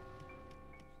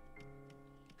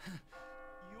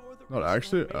 You're the Not reason I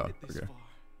actually? made Oh, it this okay. far.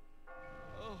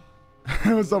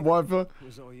 Oh, What's up, wiper? it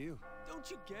was all you. Don't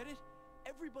you get it?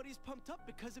 Everybody's pumped up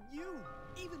because of you.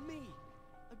 Even me.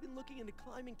 I've been looking into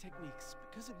climbing techniques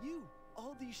because of you.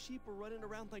 All these sheep are running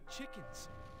around like chickens,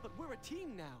 but we're a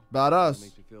team now. Badass.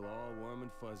 Makes me feel all warm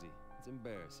and fuzzy. It's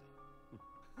embarrassing.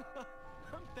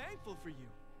 I'm thankful for you.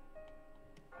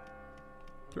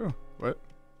 Sure. What?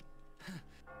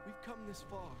 We've come this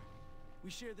far. We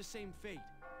share the same fate.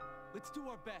 Let's do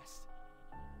our best.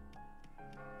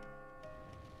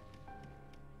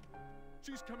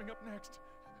 She's coming up next.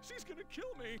 She's gonna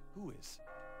kill me. Who is?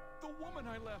 The woman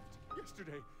I left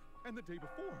yesterday and the day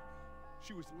before.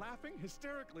 She was laughing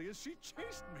hysterically as she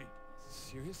chased me.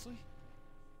 Seriously?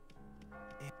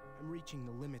 I'm reaching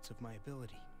the limits of my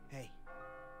ability. Hey,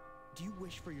 do you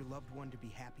wish for your loved one to be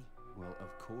happy? Well,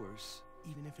 of course.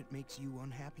 Even if it makes you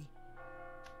unhappy?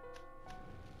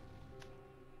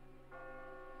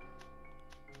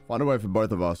 Find a way for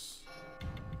both of us.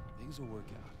 Things will work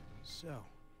out. So,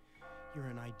 you're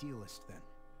an idealist then.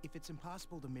 If it's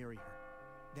impossible to marry her,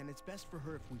 then it's best for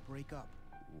her if we break up.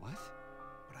 What?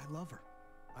 But I love her.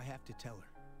 I have to tell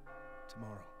her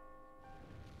tomorrow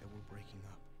that we're breaking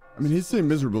up. I mean, he seemed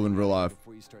miserable in real life.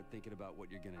 Before you start thinking about what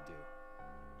you're gonna do.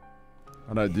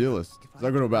 An idealist. Is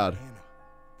that good or bad?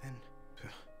 Then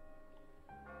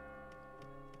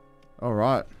All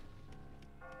right.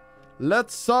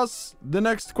 Let's suss the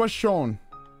next question.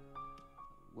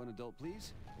 One adult,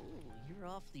 please. Ooh, you're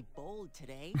awfully bold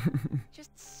today.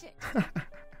 Just sit.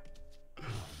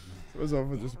 What's up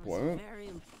with disappointment? Very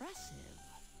impressive.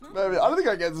 Maybe. I don't think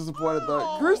I get disappointed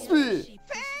though. Crispy!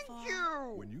 Thank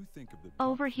you! When you think of the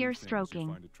Over top here 3 things you stroking.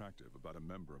 find attractive about a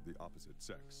member of the opposite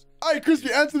sex. Hey,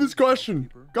 Crispy, answer this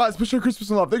question. Guys, push your Crispy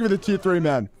some love. Thank you for the tier 3,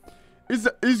 man.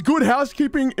 Is good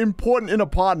housekeeping important in a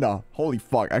partner? Holy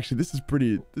fuck. Actually, this is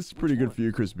pretty good for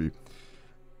you, Crispy.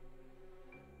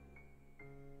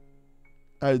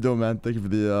 How you doing, man? Thank you for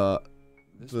the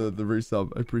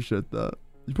resub. I appreciate that.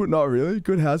 You put not really?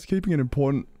 Good housekeeping and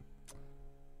important.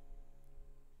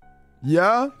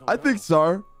 Yeah, I think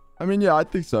so. I mean, yeah, I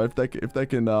think so. If they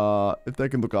can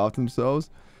look after themselves,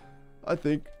 I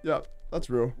think, yeah, that's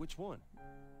real. Which one?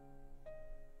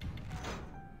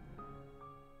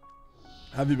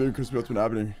 Have you been, Crispy? What's been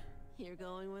happening? You're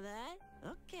going with that?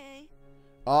 Okay.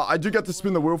 I do get to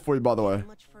spin the wheel for you, by the way.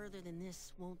 Much further than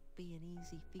this won't be an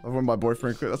easy feat. I want my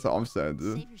boyfriend. That's what I'm saying,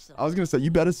 dude. I was gonna say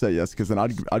you better say yes, because then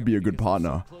I'd be a good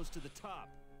partner. Close to the top.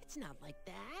 It's not like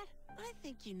that. I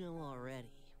think you know already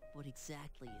what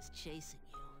exactly is chasing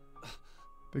you.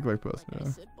 Big leg person, Like I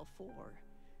yeah. said before,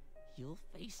 you'll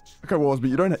face Okay, Walls, but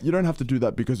you don't have to do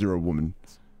that because you're a woman.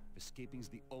 Escaping's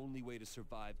the only way to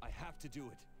survive. I have to do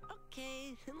it.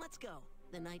 Okay, then let's go.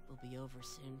 The night will be over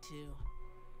soon too.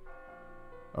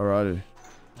 Alrighty.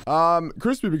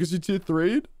 Crispy, because you tier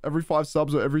 3'd, every 5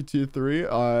 subs or every tier 3,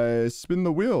 I spin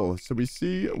the wheel. So we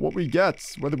see what we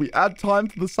get. Whether we add time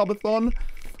to the subathon,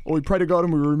 or we pray to God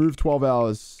and we remove 12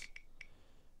 hours.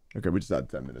 Okay, we just add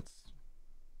 10 minutes.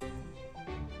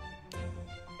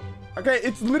 Okay,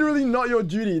 it's literally not your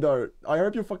duty, though. I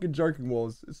hope you're fucking joking,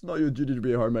 Walls. It's not your duty to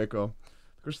be a homemaker.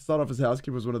 Christian start off as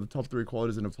housekeeper was one of the top 3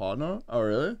 qualities in a partner. Oh,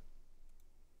 really?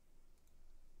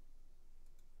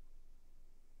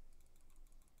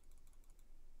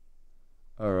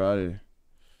 Alrighty.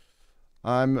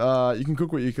 You can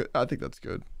cook what you could. I think that's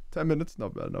good. 10 minutes,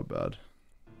 not bad, not bad.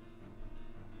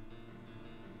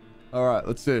 Alright,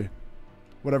 let's see.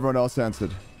 What everyone else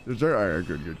answered. Alright,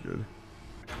 good.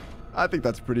 I think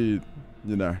that's pretty,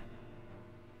 you know.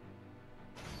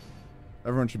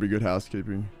 Everyone should be good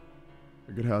housekeeping.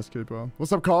 A good housekeeper.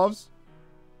 What's up, Carves?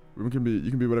 You can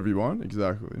be whatever you want.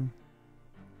 Exactly.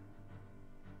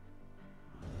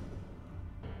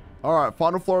 Alright,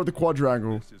 final floor of the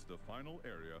quadrangle. This is the final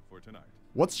area for tonight.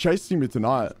 What's chasing me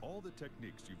tonight? All the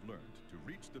techniques you've learned to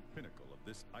reach the pinnacle of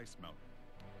this ice mountain.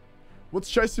 What's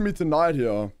chasing me tonight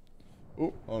here?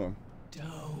 Oh, hold on.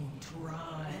 Don't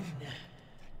run.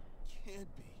 Can't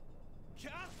be.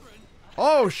 Katherine!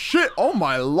 Oh shit! Oh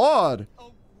my lord! A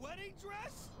wedding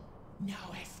dress? No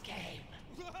escape.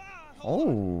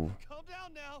 Oh. Calm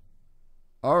down now.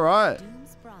 All right.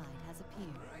 Doom's bride has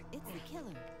appeared. It's the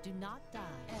killer. Do not die.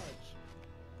 Edge.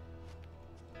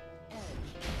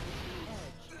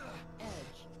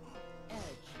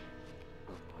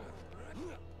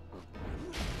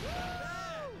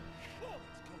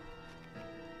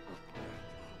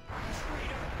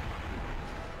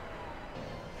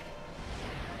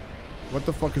 What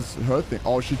the fuck is her thing?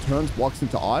 Oh, she turns blocks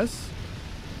into ice?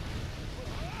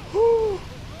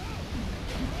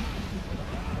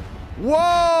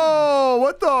 Whoa!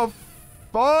 What the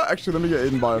fuck? Actually, let me get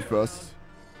eaten by her first.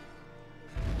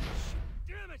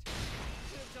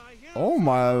 Oh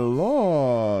my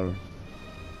lord.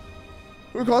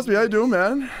 Who calls me? How you doing,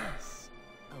 man? Hey,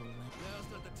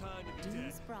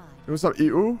 what's up,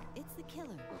 EU? It's the killer.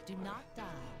 Do not die.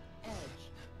 Edge.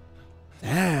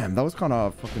 Damn, that was kind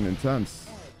of fucking intense.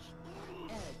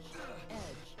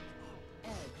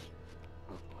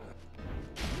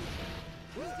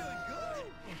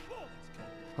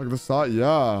 Like the side,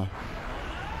 yeah.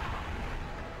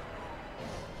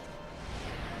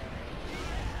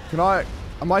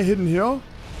 Am I hidden here?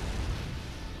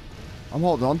 I'm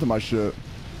holding on to my shit.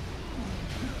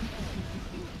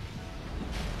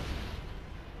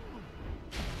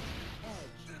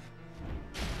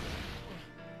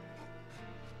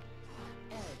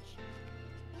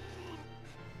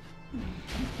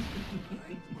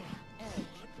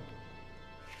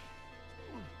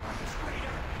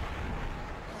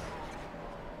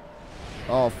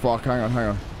 Oh fuck, hang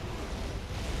on.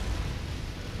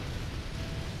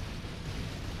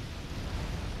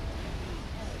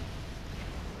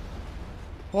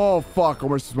 Oh fuck,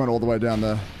 almost just went all the way down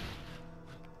there.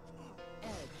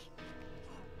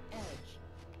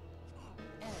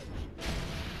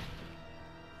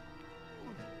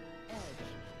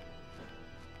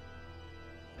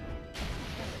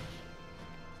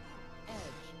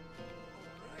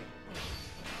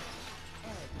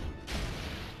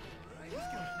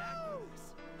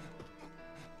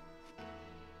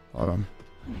 Hold on.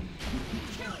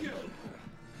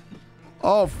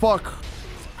 Oh fuck.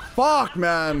 Fuck,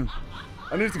 man.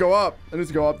 I need to go up. I need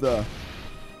to go up there.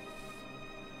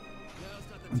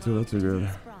 Until that's too good.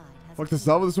 Fuck, this is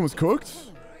how this one was cooked?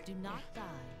 Do not die.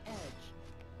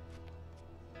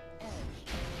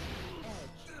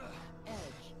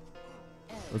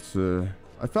 Let's see.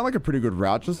 I found like a pretty good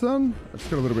route just then. I just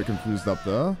got a little bit confused up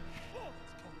there.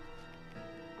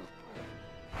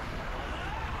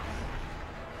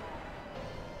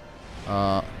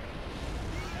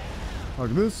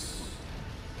 Like this.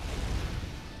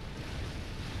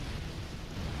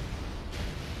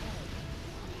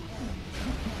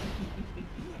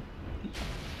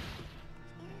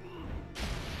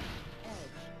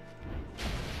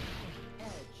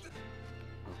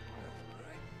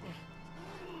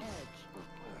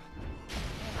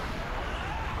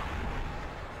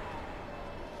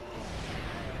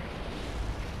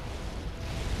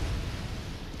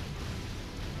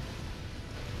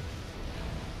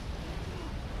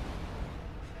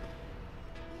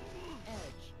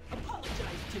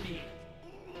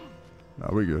 Nah,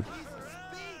 we good.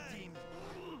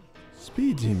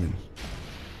 Speed demon.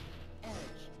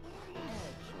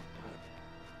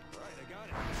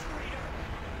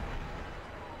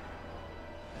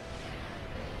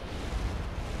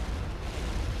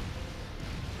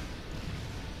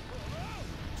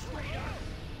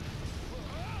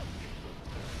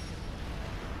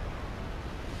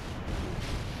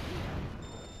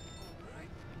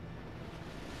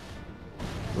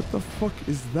 What the fuck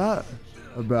is that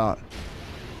about?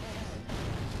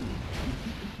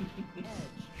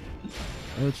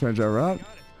 I'm gonna change our route.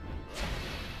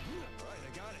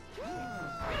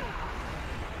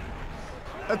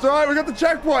 That's alright, we got the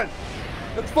checkpoint.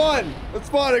 That's fine. That's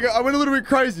fine. I went a little bit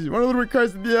crazy. Went a little bit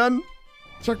crazy at the end.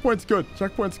 Checkpoint's good.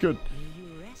 Checkpoint's good.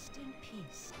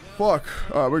 Fuck.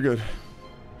 Alright, we're good.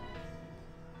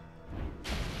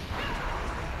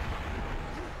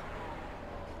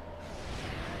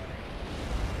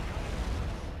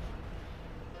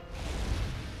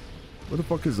 What the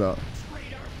fuck is that?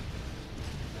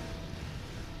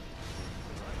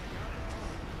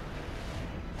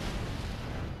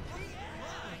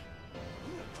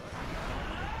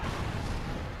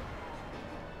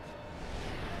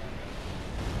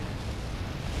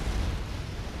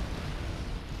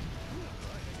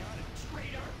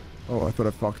 Oh, I thought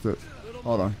I fucked it.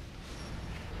 Hold on.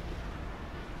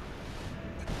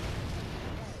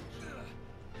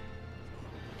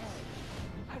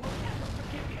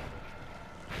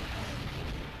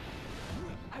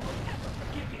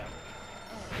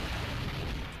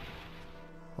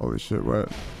 Holy shit, what?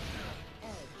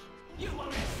 You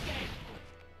won't escape.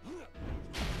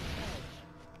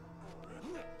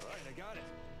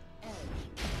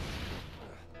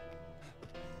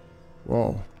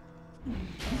 Whoa.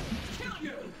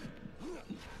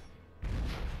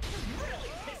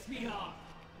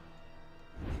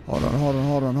 Hold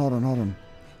on.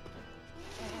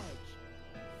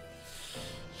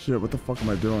 Shit, what the fuck am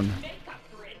I doing?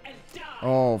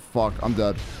 Oh, fuck. I'm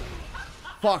dead.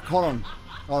 Fuck, hold on.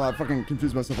 Oh, no, I fucking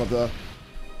confused myself up there.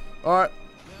 Alright.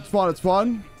 It's fine, it's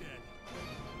fine.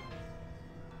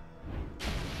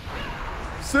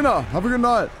 Sinner, have a good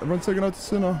night. Everyone say good night to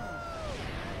Sinner.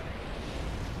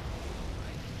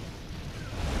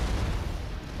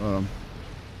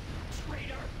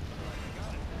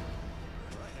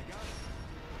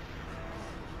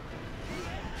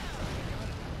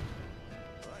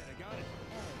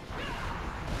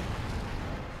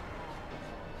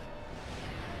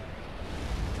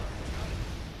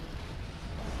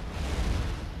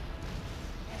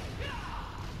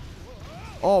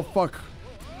 Oh, fuck.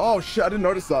 Oh, shit. I didn't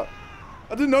notice that.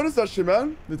 I didn't notice that shit,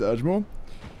 man. Need to edge more.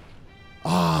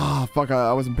 Ah, fuck.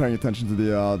 I wasn't paying attention to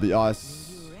the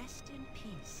ice.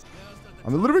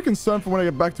 I'm a little bit concerned for when I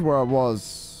get back to where I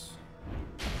was.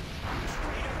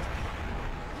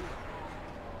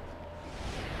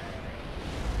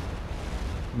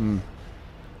 Gonna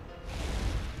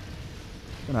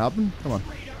happen? Come on.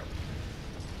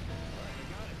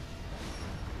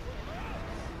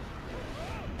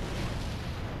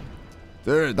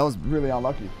 Dude, that was really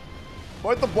unlucky.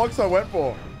 Both the blocks I went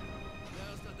for.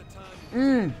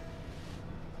 Fine,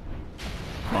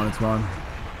 it's fine.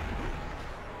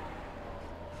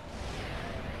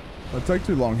 If I take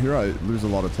too long here, I lose a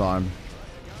lot of time.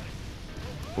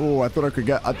 Oh, I thought I could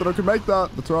make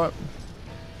that. That's right.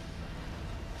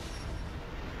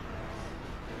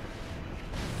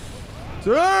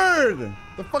 Dude!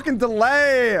 The fucking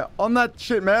delay on that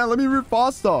shit, man. Let me move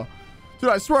faster. Dude,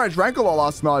 I swear I drank a lot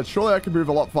last night. Surely I could move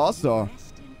a lot faster.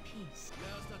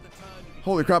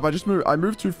 Holy crap, I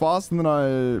moved too fast and then I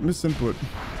misinput.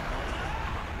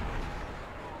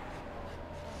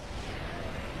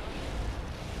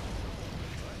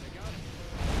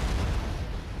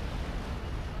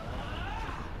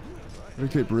 Let me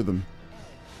keep rhythm.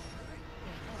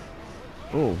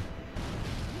 Oh.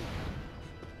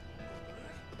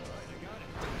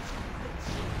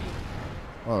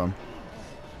 Hold on.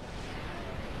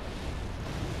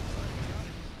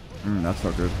 That's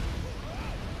not good.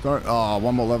 Don't. Oh,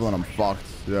 one more level and I'm fucked.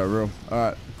 Yeah, real.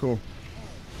 Alright, cool.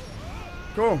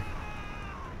 Cool.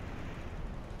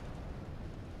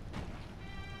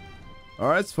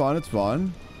 Alright, it's fine, it's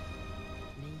fine.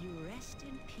 May you rest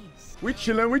in peace. We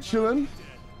chillin', we chillin'.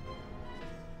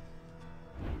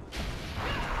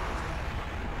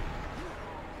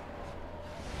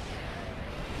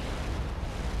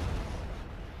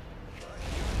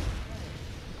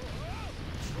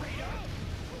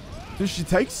 Dude, she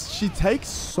takes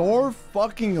so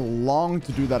fucking long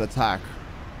to do that attack.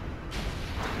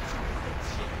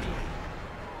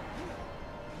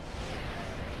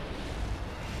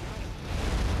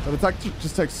 That attack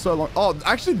just takes so long. Oh,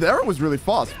 actually there it was really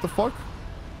fast. What the fuck?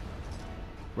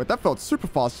 Wait, that felt super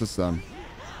fast just then.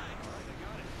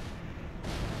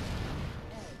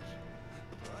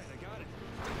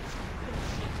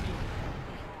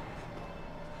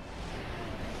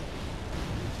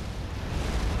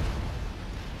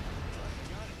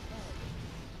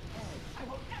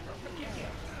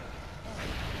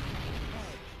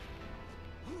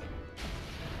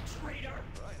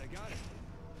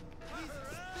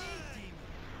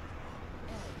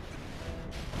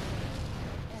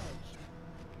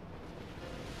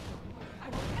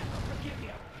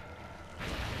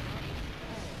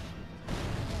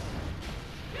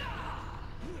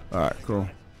 Alright, cool.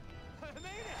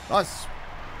 Nice.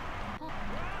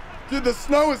 Dude, the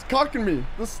snow is cocking me.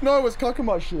 The snow is cocking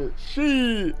my shit.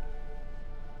 Shit.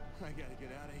 I gotta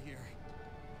get out of here.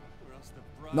 Or else the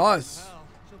bride Nice.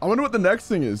 I wonder what the next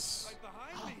thing is.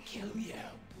 I'll kill you.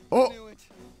 Oh.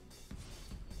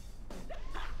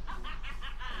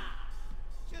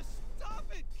 Just stop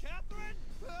it, Katherine.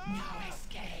 No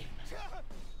escape.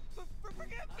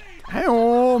 Forgive me. Hang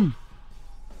on.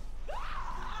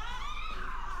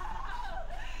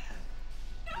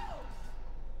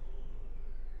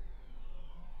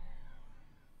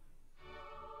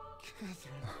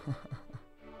 Katherine.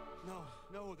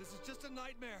 No, this is just a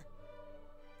nightmare.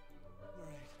 All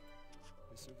right.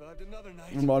 I survived another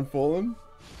night. Am I falling?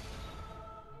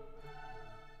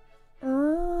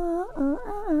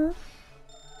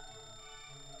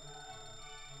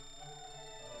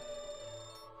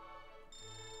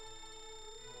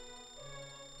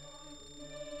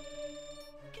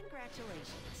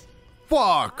 Congratulations.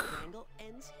 Fuck. Our angle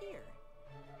ends here.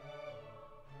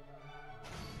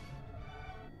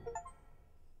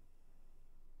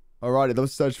 Alrighty, that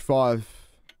was stage 5.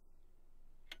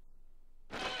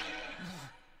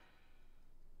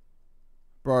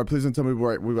 Bro, please don't tell me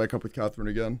we wake up with Katherine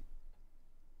again.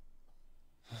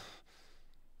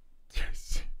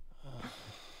 JC.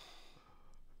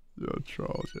 You're a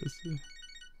troll, JC.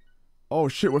 Oh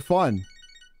shit, we're fine.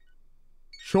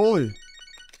 Surely.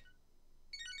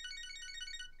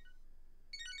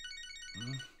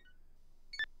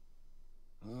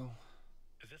 Hello?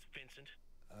 Is this Vincent?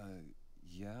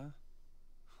 Yeah?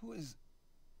 Who is...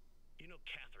 You know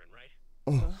Katherine, right?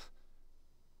 Oh.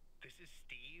 This is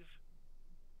Steve,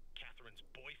 Katherine's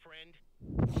boyfriend.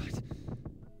 What?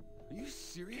 Are you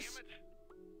serious? Damn it!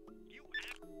 You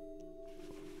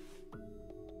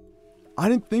I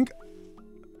didn't think...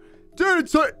 Dude,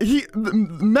 so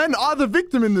men are the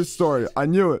victim in this story. I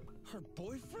knew it. Her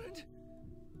boyfriend?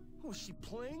 Was she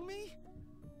playing me?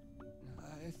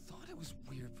 I thought it was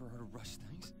weird for her to rush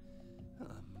things. Oh,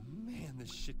 man,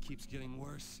 this shit keeps getting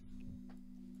worse.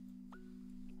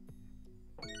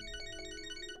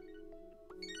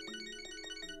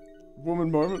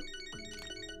 Woman moment.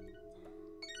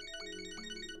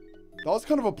 That was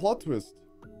kind of a plot twist.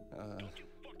 Don't you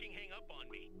fucking hang up on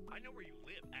me. I know where you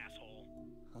live, asshole.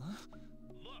 Huh?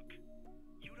 Look,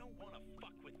 you don't want to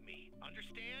fuck with me.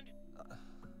 Understand?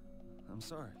 I'm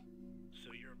sorry.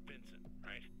 So you're Vincent,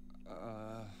 right?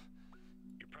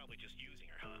 You're probably just using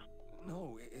her, huh?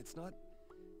 No, it's not...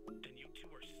 Then you two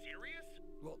are serious?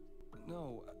 Well,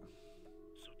 no.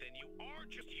 So then you are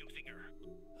just using her.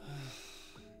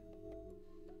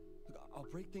 Look, I'll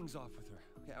break things off with her.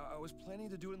 Okay, I was planning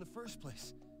to do it in the first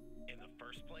place. In the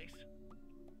first place?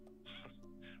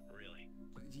 Really?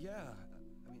 Yeah,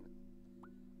 I mean,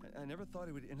 I never thought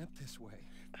it would end up this way.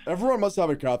 Everyone must have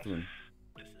a Katherine.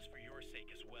 This is for your sake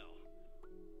as well.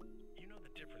 You know the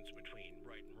difference between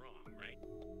right and wrong, right?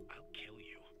 I'll kill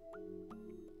you.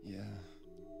 Yeah.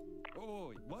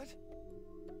 Oh, what?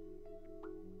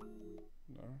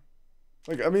 No.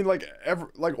 Like, I mean, like,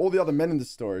 all the other men in this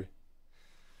story.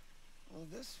 Well,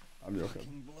 this I'm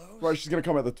joking. blows. Right, she's gonna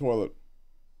come out the toilet.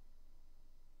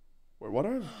 Wait, what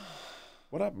happened?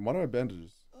 What happened? Why do I have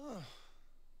bandages? Oh,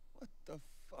 what the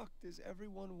fuck does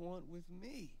everyone want with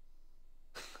me?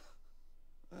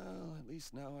 Well, at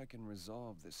least now I can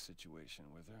resolve this situation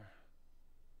with her.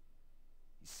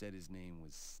 He said his name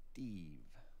was Steve.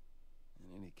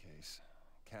 In any case,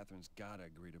 Katherine's gotta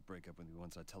agree to break up with me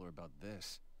once I tell her about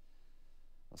this.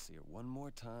 I'll see her one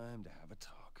more time to have a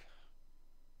talk.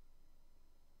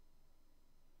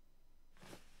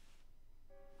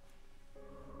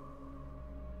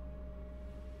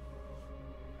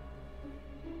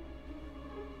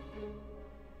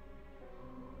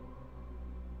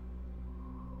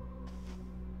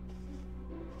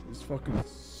 He's fucking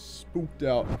spooked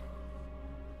out.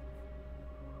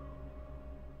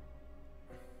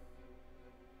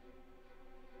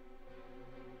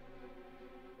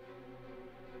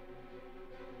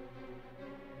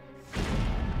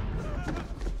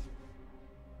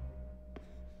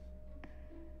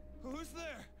 Who's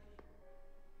there?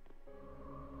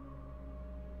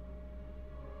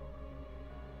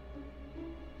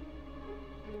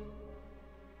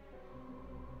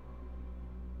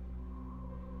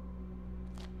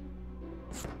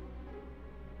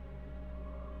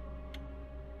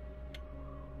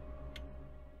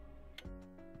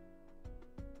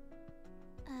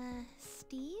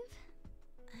 Steve?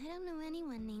 I don't know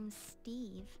anyone named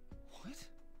Steve. What?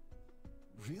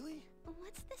 Really?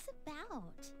 What's this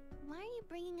about? Why are you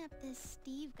bringing up this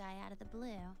Steve guy out of the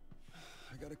blue?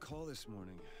 I got a call this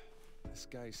morning. This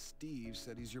guy Steve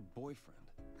said he's your boyfriend.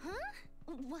 Huh?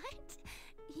 What?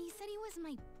 He said he was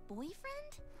my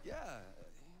boyfriend? Yeah,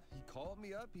 he called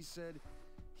me up. He said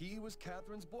he was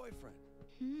Katherine's boyfriend.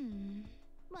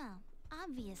 Well,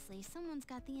 obviously someone's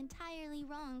got the entirely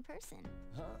wrong person.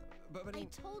 Huh? But I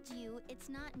told you it's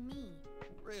not me.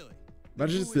 Really?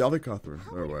 Imagine it's the other Katherine.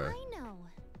 How No would way. I know?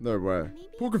 No way. Maybe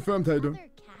Who it's confirmed that Hayden? other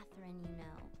Katherine you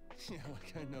know. Yeah,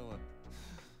 like I know him.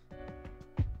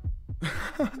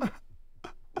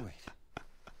 Wait.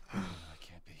 That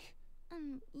can't be.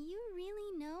 You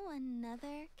really know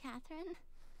another Katherine?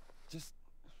 Just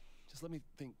let me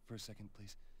think for a second,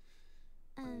 please.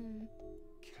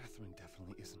 Katherine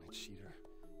definitely isn't a cheater.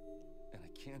 And I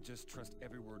can't just trust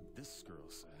every word this girl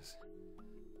says.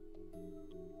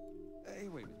 Hey,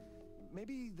 wait.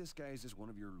 Maybe this guy is just one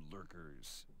of your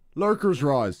lurkers. Lurkers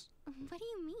rise. What do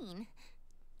you mean?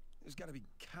 There's got to be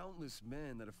countless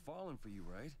men that have fallen for you,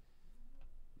 right?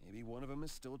 Maybe one of them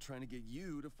is still trying to get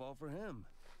you to fall for him.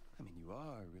 I mean, you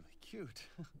are really cute.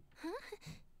 Huh?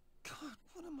 God,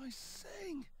 what am I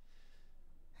saying?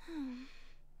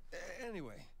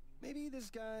 Anyway, maybe this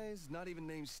guy's not even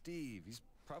named Steve. He's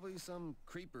probably some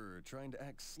creeper trying to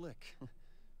act slick.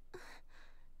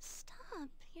 Stop.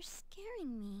 You're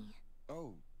scaring me.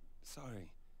 Oh,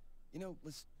 sorry. You know,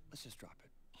 let's just drop it.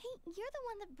 Hey, you're the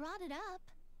one that brought it up.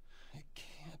 It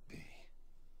can't be.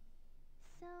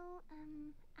 So,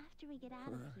 after we get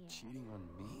out of Her here... cheating on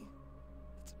me?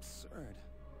 It's absurd.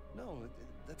 No,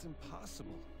 that's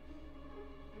impossible.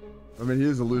 I mean, he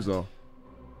is a loser.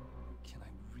 Can I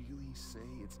really say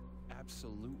it's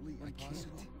absolutely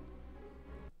impossible?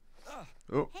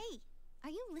 Oh. Hey, are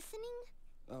you listening?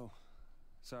 Oh,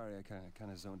 sorry, I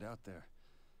kind of zoned out there.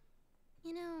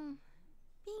 You know,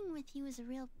 being with you is a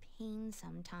real pain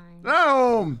sometimes.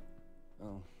 Damn!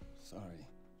 Oh, sorry.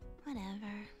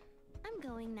 Whatever. I'm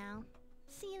going now.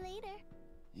 See you later.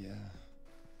 Yeah.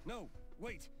 No,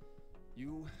 wait.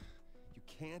 You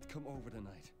can't come over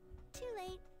tonight. Too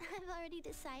late. I've already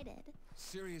decided.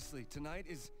 Seriously, tonight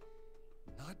is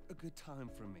not a good time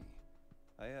for me.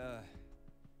 I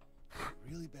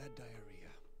really bad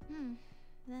diarrhea.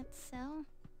 That's so?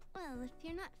 Well, if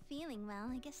you're not feeling well,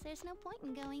 I guess there's no point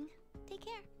in going. Take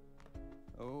care.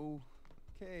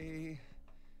 Okay.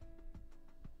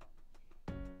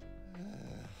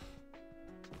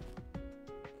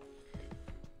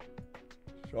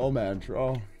 Troll, man,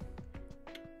 troll.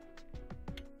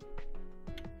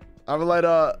 Have a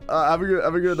later. Have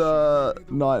a good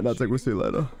night. And I'll take. We'll see you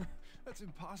later. That's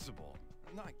impossible.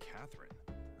 I'm not Catherine.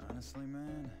 Honestly,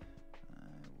 man,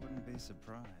 I wouldn't be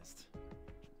surprised.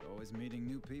 She's always meeting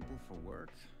new people for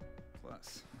work.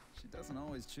 Plus, she doesn't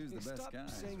always choose the best Stop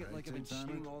guys. saying it like I've been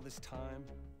cheating all this time.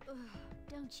 Ugh,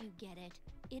 don't you get it?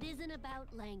 It isn't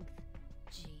about length.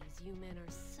 Jeez, you men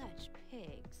are such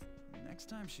pigs. Next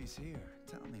time she's here,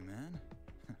 tell me, man.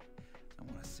 I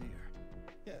want to see her.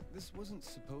 Yeah, this wasn't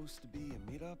supposed to be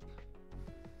a meetup.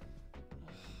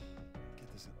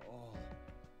 Get this at all.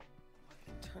 Why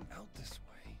did it turn out this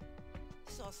way?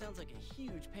 This all sounds like a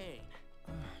huge pain.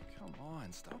 Come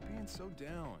on, stop being so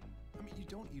down. I mean, you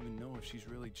don't even know if she's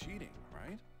really cheating,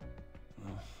 right?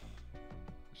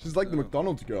 She's like the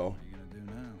McDonald's girl. What are you gonna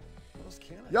do now? What else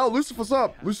can I? Yo, Lucifer's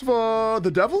up. Lucifer,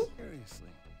 the devil? Seriously.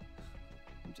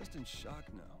 I'm just in shock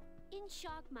now. In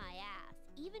shock my ass.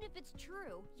 Even if it's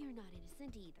true, you're not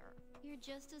innocent either. You're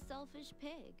just a selfish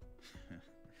pig.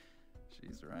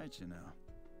 She's right, you know.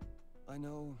 I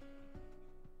know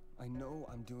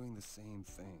I'm doing the same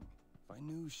thing. If I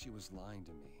knew she was lying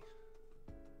to me.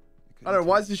 I don't know,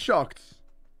 why is he shocked?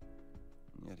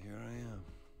 Yet here I am.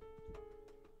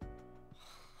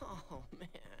 Oh, man.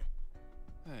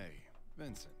 Hey,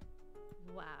 Vincent.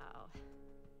 Wow.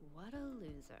 What a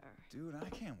loser. Dude, I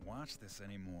can't watch this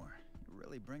anymore. You're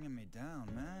really bringing me down,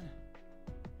 man.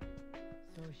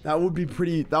 That would be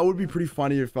pretty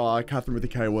funny if Katherine with the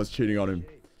K was cheating on him.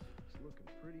 He's looking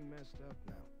pretty messed up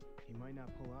now. He might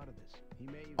not pull out of this. He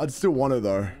may even I'd still want her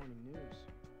though.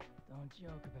 Don't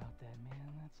joke about that,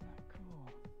 man. That's not cool.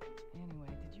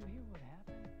 Anyway, did you hear what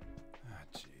happened? Ah,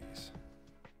 jeez.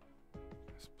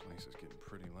 This place is getting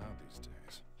pretty loud these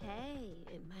days. Hey,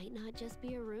 it might not just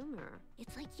be a rumor.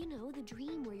 It's like, you know, the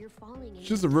dream where you're falling and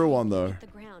She's the real one though. the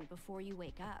ground before you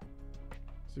wake up.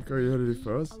 So you heard it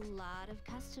first? A lot of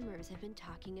customers have been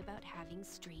talking about having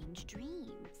strange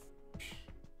dreams.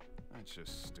 That's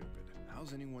just stupid.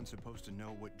 How's anyone supposed to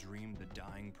know what dream the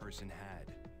dying person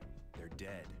had? They're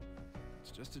dead.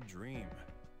 It's just a dream.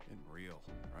 Isn't real,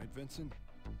 right, Vincent?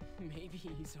 Maybe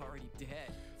he's already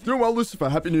dead. Doing well, Lucifer.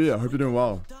 Happy New Year. Hope you're doing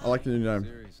well. I like the new name.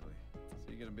 Seriously, is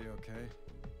he gonna be okay?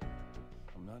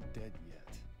 I'm not dead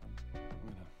yet.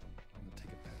 I'm gonna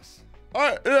take a piss.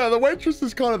 Alright, yeah, the waitress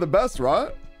is kind of the best,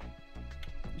 right?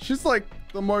 She's like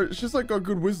she's like got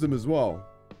good wisdom as well.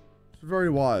 She's very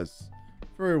wise.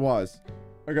 Very wise.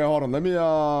 Okay, hold on. Let me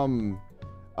hold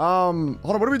on,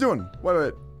 what are we doing?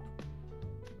 Wait.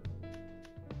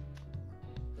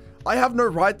 I have no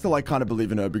right to like kind of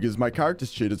believe in her because my character's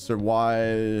cheated, so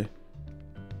why?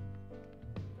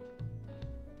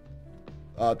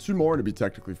 2 more to be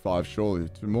technically 5, surely.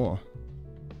 2 more.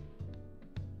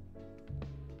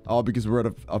 Oh, because we're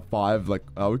at a 5, like,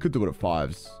 we could do it at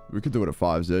 5s. We could do it at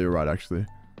 5s. Yeah, you're right, actually.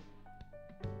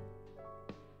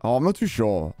 Oh, I'm not too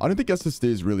sure. I don't think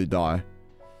SSDs really die.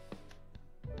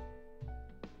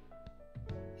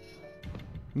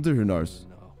 Who knows?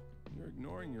 No, you're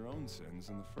ignoring your own sins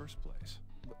in the first place.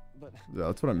 But yeah,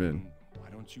 that's what I mean. Why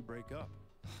don't you break up?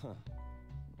 Well,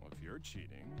 if you're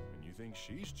cheating and you think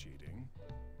she's cheating,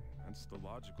 that's the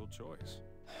logical choice.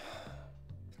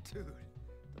 Dude,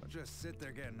 don't just sit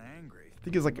there getting angry. I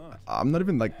think it's like, I'm not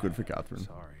even like good for Katherine.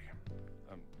 Sorry,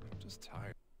 I'm just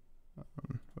tired.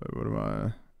 Wait, what am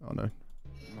I? Oh no.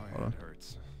 My Hold on. head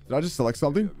hurts. Did I just select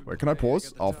something? Wait, can I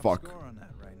pause? Oh fuck. Score on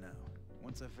that right now.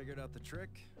 Once I figured out the trick,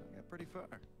 I got pretty far.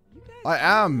 I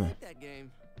am. Like that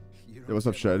game. You Hey, what's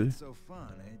up, don't get why Shady? it's so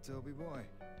fun, eh, Toby boy?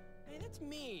 Hey, that's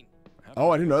mean. Oh,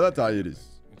 I didn't know that dieties.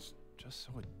 It's just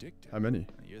so addictive. How many?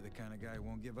 You're the kind of guy who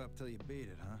won't give up till you beat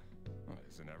it, huh? Oh,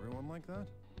 isn't everyone like that?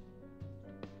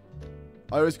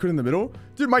 I always quit in the middle.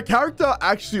 Dude, my character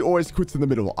actually always quits in the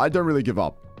middle. I don't really give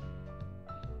up.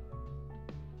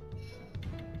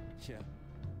 Yeah.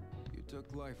 You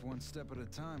took life one step at a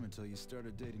time until you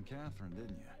started dating Katherine,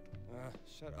 didn't you?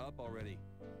 Shut up already.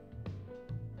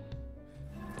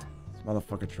 This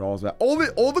motherfucker trolls, man.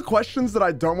 All the questions that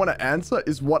I don't want to answer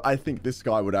is what I think this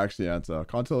guy would actually answer.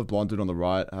 Can't tell if blonde dude on the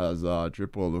right has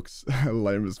drip or looks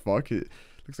lame as fuck. He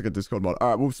looks like a Discord mod. All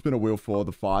right, we'll spin a wheel for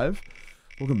the 5.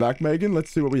 Welcome back, Megan. Let's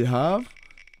see what we have.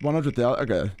 100,000.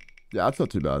 Okay. Yeah, that's not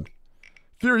too bad.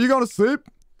 Fear, are you going to sleep?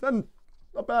 Then,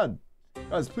 not bad.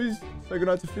 Guys, please say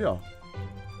goodnight to Fear.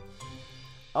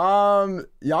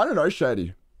 Yeah, I don't know,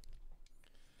 Shady.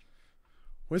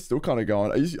 We're still kind of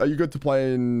going. Are you good to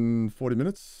play in 40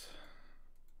 minutes?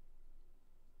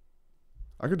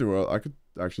 I could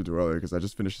actually do earlier because I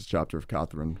just finished this chapter of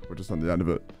Katherine. We're just on the end of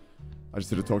it. I just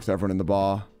did a talk to everyone in the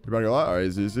bar. Everybody go like, alright,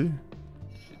 easy.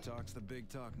 She talks the big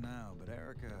talk now, but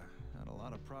Erica had a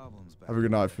lot of problems back. Have a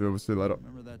good night, Phil. We'll see you later.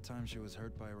 Remember that time she was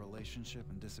hurt by a relationship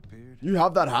and disappeared? You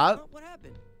have that hat? What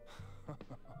happened?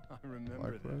 I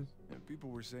remember that. And people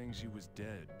were saying she was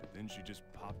dead, but then she just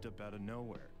popped up out of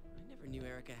nowhere. I never knew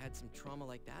Erica had some trauma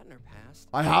like that in her past.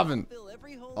 I haven't.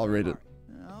 I'll read it.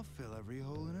 I'll fill every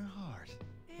hole in her heart.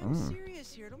 Hey, I'm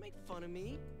serious here. Don't make fun of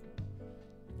me.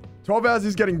 12 hours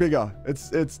is getting bigger.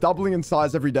 It's doubling in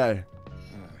size every day.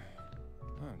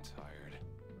 I'm tired.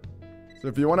 So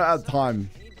if you want to add time,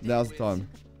 now's the time.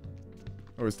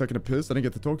 Oh, he's taking a piss? I didn't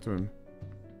get to talk to him.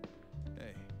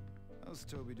 Hey, how's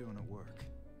Toby doing at work?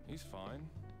 He's fine.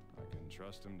 I can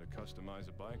trust him to customize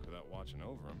a bike without watching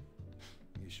over him.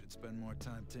 You should spend more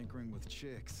time tinkering with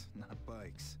chicks, not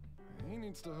bikes. He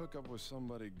needs to hook up with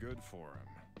somebody good for him.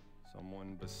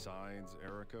 Someone besides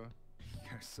Erica.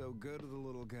 You're so good with the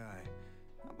little guy.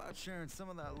 How about sharing some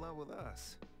of that love with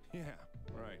us? Yeah,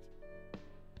 right.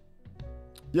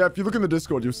 Yeah, if you look in the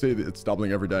Discord, you'll see that it's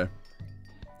doubling every day.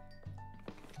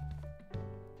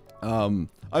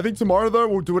 I think tomorrow, though,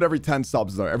 we'll do it every 10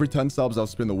 subs, though. Every 10 subs, I'll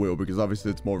spin the wheel, because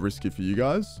obviously it's more risky for you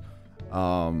guys.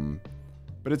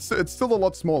 But it's still a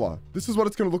lot smaller. This is what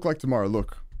it's going to look like tomorrow.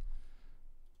 Look.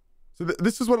 So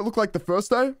this is what it looked like the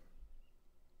first day.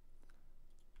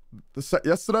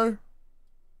 Yesterday.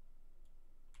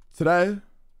 Today.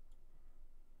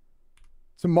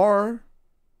 Tomorrow.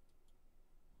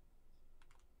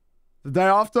 The day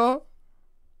after.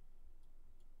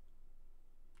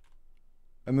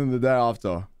 And then the day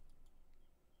after.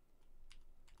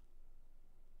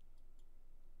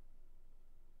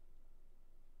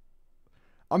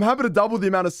 I'm happy to double the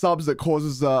amount of subs that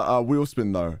causes a wheel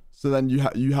spin though. So then you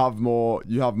have more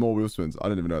wheel spins. I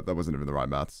didn't even know that wasn't even the right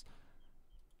maths.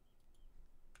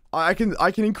 I can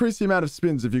increase the amount of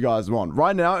spins if you guys want.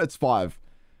 Right now it's 5.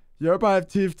 You hope I have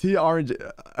TFT RNG.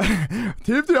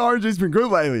 TFT RNG's been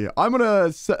good lately. I'm on a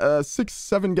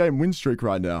 6-7 game win streak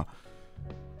right now.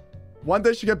 One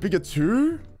day should get bigger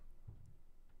too?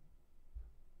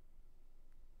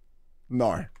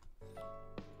 No.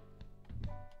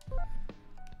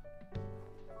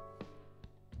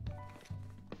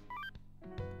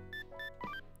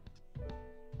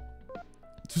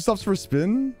 Two subs for a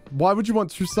spin? Why would you want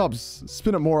 2 subs?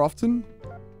 Spin it more often?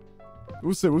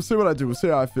 We'll see. We'll see what I do. We'll see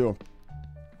how I feel.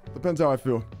 Depends how I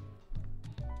feel.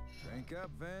 Drink up,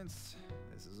 Vince.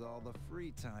 This is all the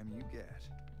free time you get.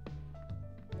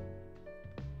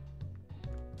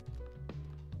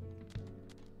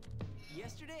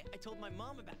 Yesterday, I told my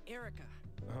mom about Erica.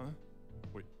 Huh?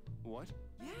 Wait, what?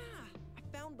 Yeah, I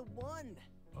found the one.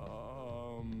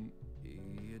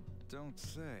 You don't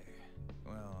say.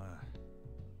 Well,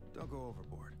 don't go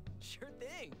overboard. Sure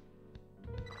thing.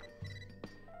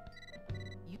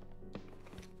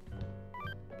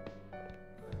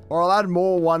 Or I'll add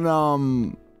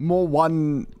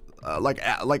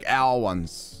like hour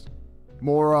ones.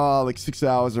 More like 6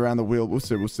 hours around the wheel. We'll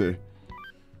see, we'll see.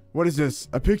 What is this?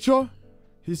 A picture?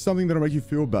 Here's something that'll make you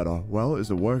feel better. Well,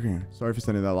 is it working? Sorry for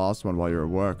sending that last one while you're at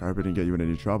work. I hope it didn't get you in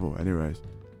any trouble. Anyways.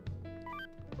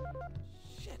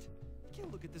 Shit. I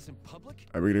can't look at this in public.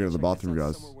 Alright, we're gonna go to the bathroom,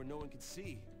 guys. Somewhere where no one can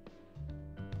see.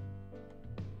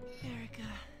 Erica.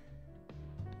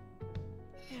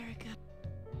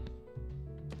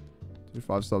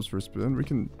 5 subs for a spin. We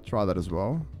can try that as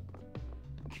well.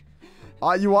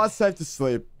 You are safe to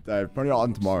sleep, Dave. Probably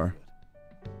on tomorrow.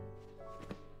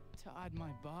 Todd,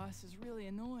 my boss, is really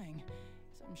annoying,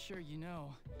 as I'm sure you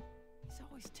know. He's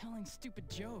always telling stupid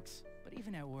jokes, but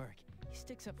even at work, he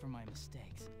sticks up for my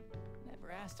mistakes.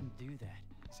 Never asked him to do that.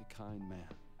 He's a kind man.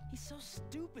 He's so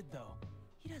stupid, though.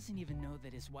 He doesn't even know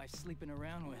that his wife's sleeping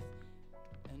around with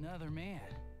Another man.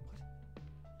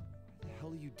 Why the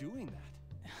hell are you doing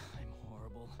that? I'm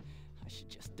horrible. I should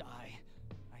just die.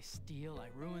 I steal, I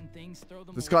ruin things, throw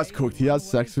them This away, guy's cooked. He has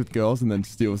sex with girls and then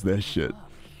steals their shit.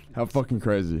 How fucking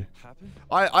crazy.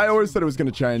 I always said it was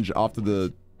going to change after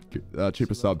the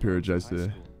cheaper sub period,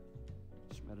 JC.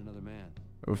 Just met another man.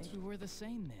 Oof. Maybe we're the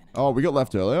same then. Oh, we got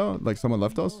left earlier? Like someone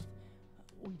left us?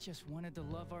 We just wanted to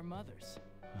love our mothers.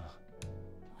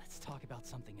 Let's talk about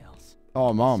something else.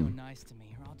 Oh, Be Mom. so nice to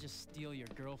me, or I'll just steal your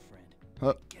girlfriend.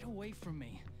 Get away from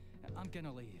me. I'm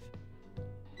gonna leave.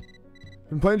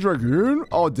 Been playing Dragoon?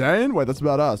 Oh, Dane? Wait, that's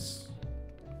about us.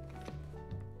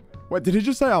 Wait, did he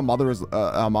just say our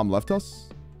mom left us?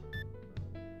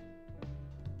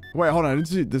 Wait, hold on. I didn't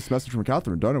see this message from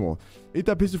Katherine. Don't know. Eat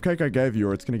that piece of cake I gave you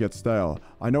or it's gonna get stale.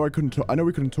 I know we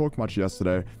couldn't talk much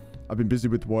yesterday. I've been busy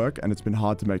with work and it's been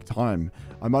hard to make time.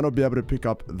 I might not be able to pick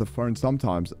up the phone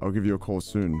sometimes. I'll give you a call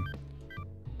soon.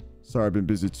 Sorry, I've been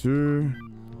busy too.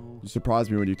 You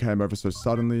surprised me when you came over so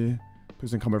suddenly.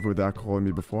 Please don't come over without calling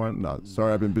me before. No,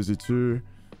 sorry, I've been busy too.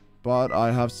 But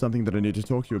I have something that I need to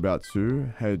talk to you about too.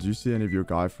 Hey, do you see any of your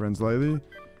guy friends lately?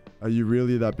 Are you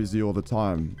really that busy all the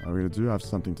time? I really do have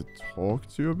something to talk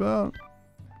to you about.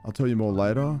 I'll tell you more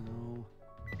later.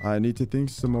 I need to think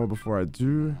some more before I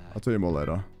do. I'll tell you more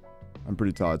later. I'm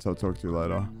pretty tired, so I'll talk to you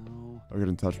later. I'll get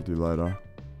in touch with you later.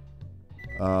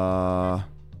 I'll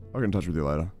get in touch with you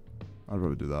later. I'd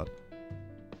probably do that.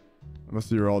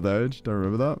 Unless you're old age. Don't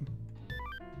remember that.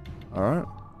 Alright.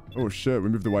 Oh shit, we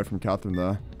moved away from Katherine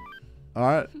there.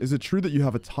 Alright. Is it true that you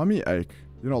have a tummy ache?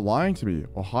 You're not lying to me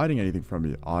or hiding anything from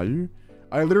me, are you?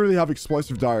 I literally have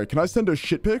explosive diarrhea. Can I send her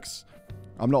shit pics?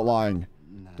 I'm not lying.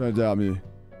 Don't doubt me.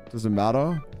 Doesn't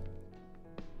matter.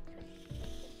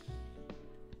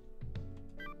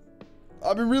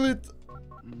 I've been really...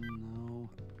 No.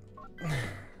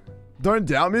 Don't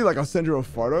doubt me? Like, I'll send you a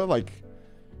photo? Like...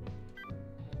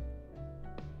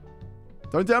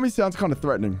 Don't doubt me sounds kind of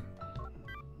threatening.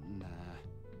 No.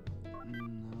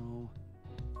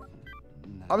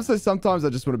 I would say sometimes I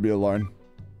just want to be alone.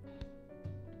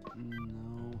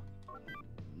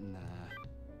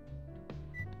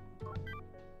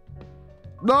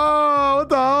 No! What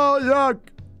the hell? Yuck!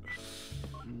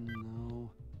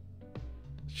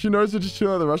 She knows you're just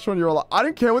chilling at the restaurant. You're all like, I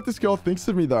don't care what this girl thinks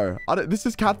of me, though. This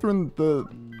is Katherine, the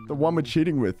one we're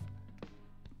cheating with.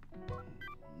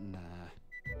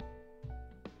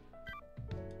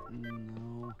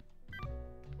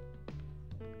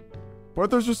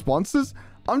 Both those responses?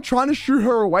 I'm trying to shoo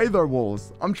her away, though,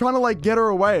 Walls. I'm trying to, like, get her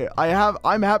away.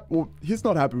 I'm happy. Well, he's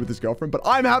not happy with his girlfriend, but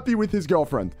I'm happy with his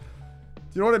girlfriend. Do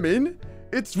you know what I mean?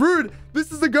 It's rude.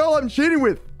 This is the girl I'm cheating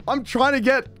with. I'm trying to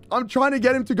get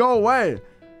him to go away.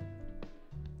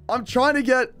 I'm trying to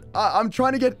get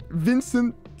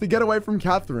Vincent to get away from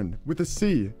Katherine with a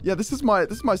C. Yeah, this is my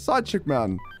side chick,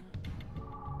 man.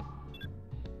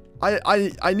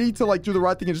 I need to, like, do the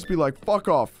right thing and just be like, fuck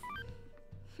off.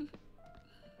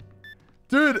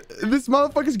 Dude, this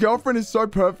motherfucker's girlfriend is so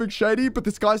perfect, Shady, but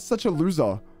this guy's such a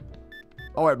loser.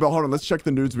 Oh, wait, but hold on. Let's check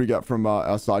the nudes we get from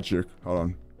our side chick. Hold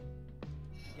on.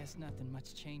 I guess nothing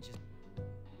much changes.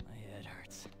 My head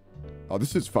hurts. Oh,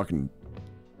 this is fucking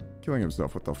killing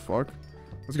himself. What the fuck?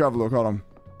 Let's go have a look. Hold on.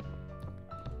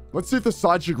 Let's see if the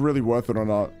side chick really worth it or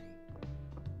not.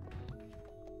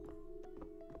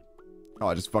 Oh,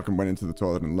 I just fucking went into the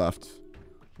toilet and left.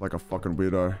 Like a fucking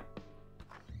weirdo.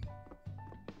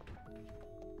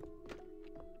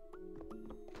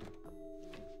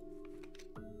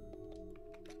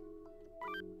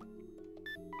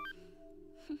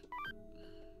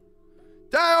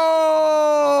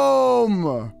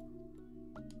 Damn!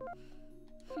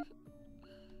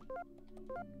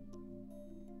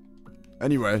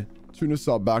 Anyway, tuna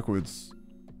sub backwards.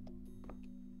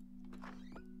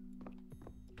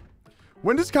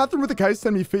 When does Katherine with the K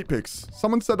send me feet pics?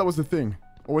 Someone said that was the thing.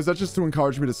 Or was that just to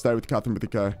encourage me to stay with Katherine with the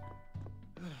K?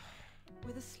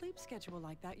 With a sleep schedule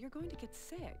like that, you're going to get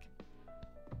sick.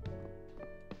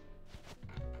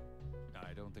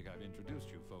 I don't think I've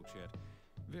introduced you folks yet.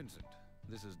 Vincent,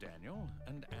 this is Daniel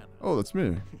and Anna. Oh, that's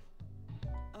me.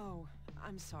 Oh,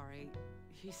 I'm sorry.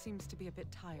 He seems to be a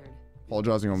bit tired.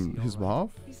 Apologizing on his behalf?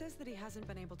 He says that he hasn't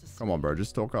been able to sleep. Come on, bro.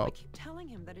 Just talk I up. keep telling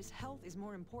him that his health is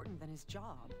more important than his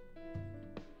job.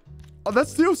 Oh,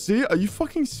 that's DLC? Are you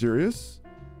fucking serious?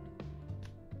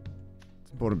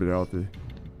 It's important to be healthy.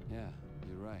 Yeah,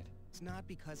 you're right. It's not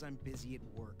because I'm busy at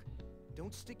work.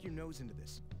 Don't stick your nose into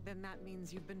this. Then that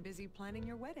means you've been busy planning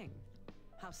your wedding.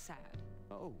 How sad.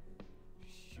 Oh,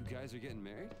 you guys are getting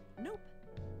married? Nope.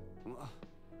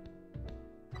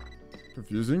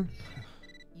 Confusing.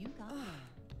 You got it.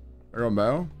 I got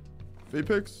mail. Feet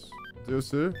pics.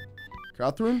 DLC.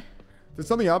 Katherine? Did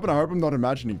something happen? I hope I'm not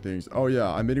imagining things. Oh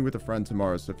yeah, I'm meeting with a friend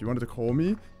tomorrow, so if you wanted to call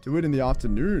me, do it in the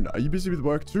afternoon. Are you busy with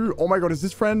work too? Oh my god, is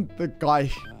this friend the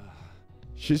guy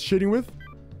she's cheating with?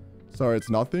 Sorry, it's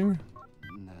nothing.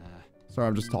 Nah. Sorry,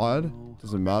 I'm just tired.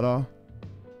 Doesn't matter.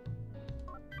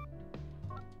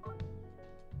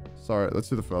 Sorry, let's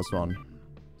do the first one.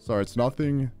 Sorry, it's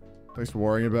nothing. Thanks for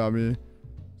worrying about me.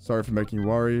 Sorry for making you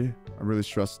worry. I'm really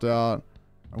stressed out.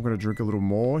 I'm gonna drink a little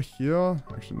more here.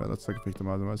 Actually, no, that's like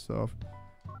victimizing myself.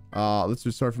 Let's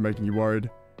do sorry for making you worried.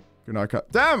 Good night,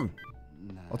 Kat. Damn!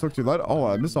 Nah. I'll talk to you later. Oh,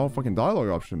 I missed the whole fucking dialogue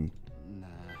option. Nah.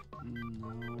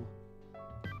 No.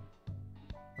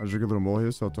 I'll drink a little more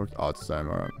here, so I'll talk. Oh, it's the same.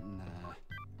 Alright. Nah.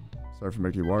 Sorry for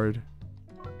making you worried.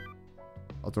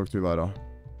 I'll talk to you later.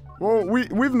 Well,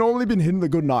 we've normally been hitting the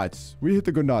good nights. We hit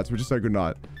the good nights. We just say good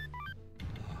night.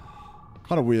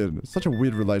 Kind of weird. Such a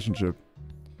weird relationship.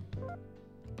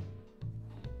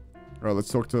 Alright, let's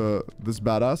talk to this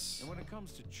badass. And when it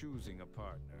comes to choosing a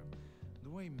partner,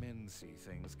 the way men see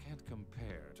things can't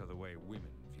compare to the way women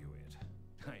view it.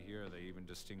 I hear they even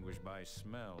distinguish by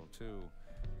smell, too.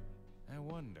 I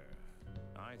wonder.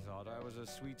 I thought I was a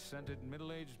sweet-scented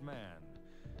middle-aged man.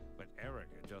 But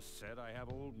Erica just said I have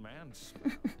old man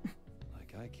smell.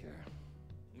 Like I care.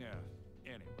 Yeah,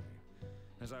 anyway.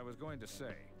 As I was going to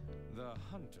say, the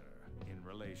hunter in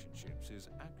relationships is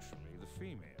actually the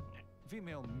female.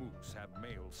 Female moose have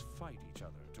males fight each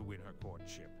other to win her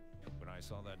courtship. When I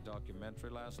saw that documentary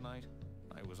last night,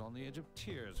 I was on the edge of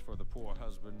tears for the poor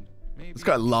husband. Maybe This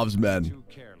guy loves men. too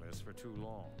careless for too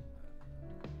long.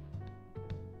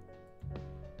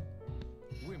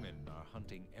 Women are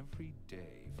hunting every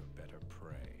day for better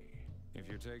prey. If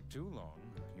you take too long,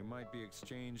 you might be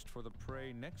exchanged for the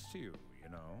prey next to you, you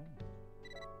know?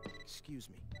 Excuse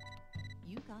me.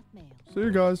 You got mail. See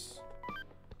you guys.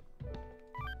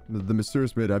 The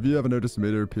mysterious meter. Have you ever noticed the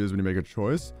meter appears when you make a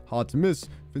choice? Hard to miss.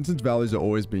 Vincent's values are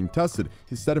always being tested.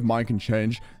 His state of mind can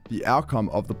change the outcome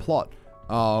of the plot.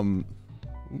 You're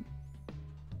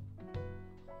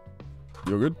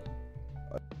good?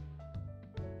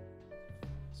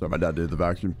 Sorry, my dad did the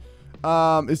vacuum.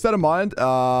 His state of mind,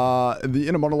 the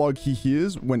inner monologue he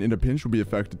hears when in a pinch will be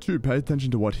affected too. Pay attention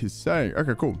to what he's saying.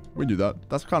 Okay, cool. We knew that.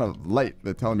 That's kind of late.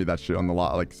 They're telling me that shit on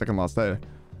the second last day. And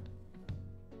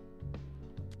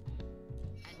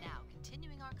now,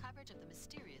 continuing our coverage of the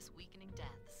mysterious weakening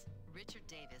deaths. Richard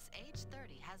Davis, age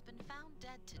 30, has been found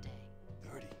dead today.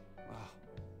 30? Wow.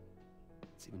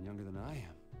 It's even younger than I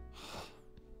am.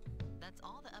 That's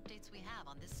all the updates we have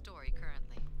on this story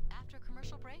currently. After a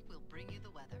commercial break, we'll bring you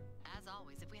the weather. As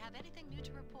always, if we have anything new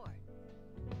to report.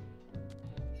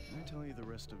 Can I tell you the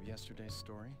rest of yesterday's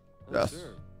story? Yes.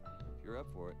 Sure. If you're up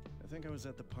for it. I think I was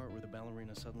at the part where the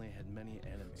ballerina suddenly had many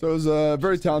enemies. So it was a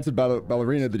very talented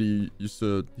ballerina that he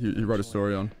wrote a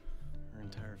story on. Her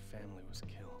entire family was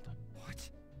killed. What?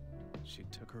 She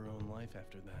took her own life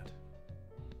after that.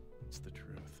 It's the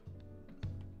truth.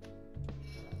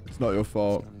 It's not your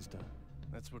fault.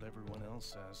 That's what everyone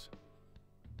else says.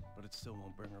 But it still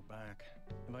won't bring her back.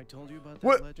 Have I told you about that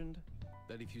What? legend?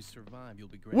 That if you survive, you'll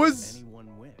be granted any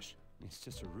one wish. It's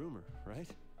just a rumor, right?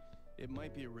 It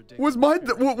might be a ridiculous. Was my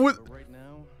theory, what? But right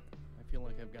now, I feel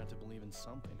like I've got to believe in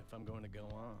something if I'm going to go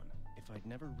on. If I'd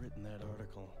never written that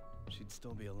article, she'd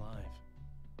still be alive.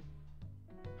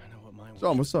 I know what my wish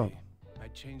So what's would up? be.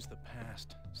 I'd change the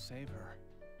past, save her.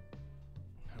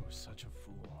 I was such a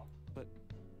fool. But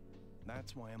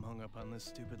that's why I'm hung up on this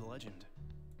stupid legend.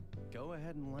 Go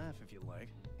ahead and laugh if you like.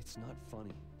 It's not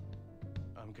funny.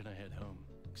 I'm gonna head home.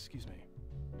 Excuse me.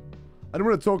 I don't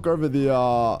want to talk over the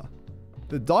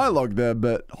dialogue there,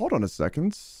 but hold on a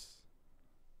second.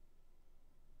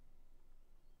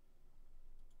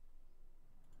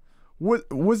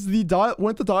 What was the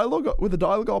weren't the dialogue were the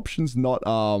dialogue options not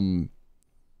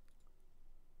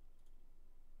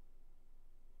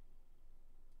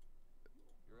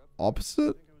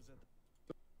opposite?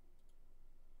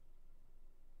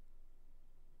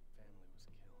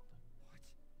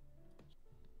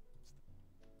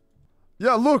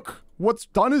 Yeah, look, what's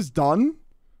done is done.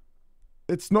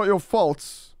 It's not your fault.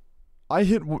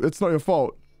 It's not your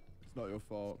fault. It's not your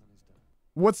fault.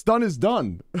 What's done is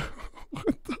done.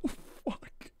 What the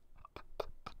fuck?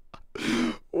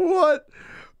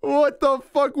 What the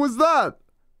fuck was that?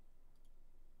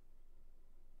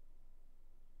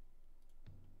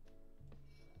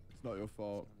 It's not your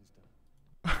fault.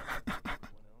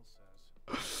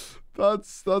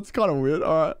 That's kind of weird.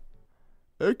 All right.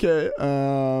 Okay.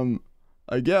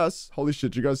 I guess. Holy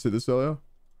shit! Did you guys see this earlier? A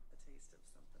taste of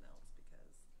something else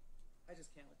because I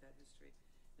just can't with that history.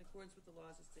 In accordance with the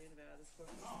laws of the state of Nevada, this court.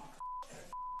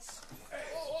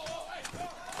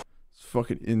 It's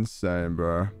fucking insane,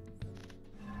 bro.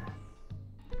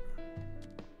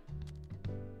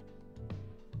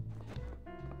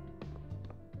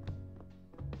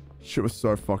 Shit was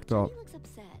so fucked up. He looks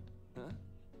upset. Huh?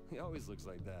 He always looks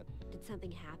like that. Did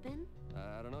something happen?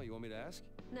 I don't know. You want me to ask?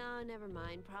 No, never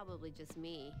mind. Probably just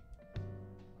me.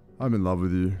 I'm in love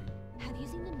with you. Have you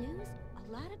seen the news?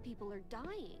 A lot of people are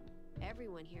dying.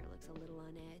 Everyone here looks a little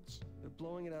on edge. They're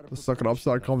blowing it out of The Suck It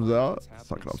Upside comes out.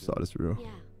 Suck It soon. Upside is real. Yeah.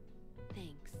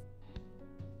 Thanks.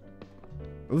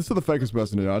 Well, this is the fakest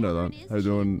person here. I know that. How you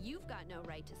doing, You've got no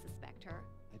right to suspect her.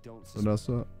 I don't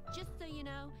Vanessa? Just so you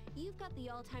know, you've got the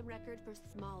all-time record for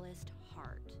smallest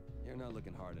heart. You're not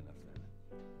looking hard enough then.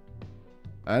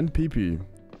 And pee-pee.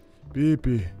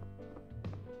 Pee-pee.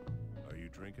 Are you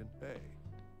drinking? Hey,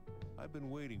 I've been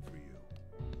waiting for you.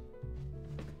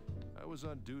 I was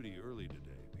on duty early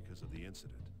today because of the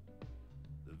incident.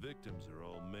 The victims are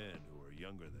all men who are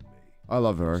younger than me. I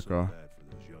love So Erica. bad for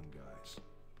those young guys.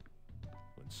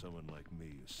 When someone like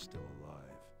me is still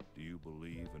alive, do you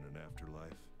believe in an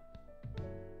afterlife?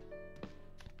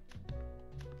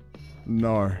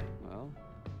 No. Well?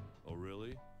 Oh,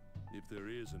 really? If there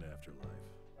is an afterlife,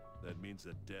 that means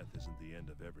that death isn't the end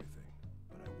of everything.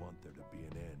 But I want there to be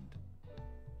an end.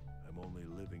 I'm only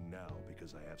living now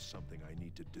because I have something I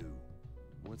need to do.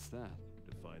 What's that?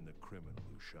 To find the criminal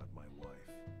who shot my wife.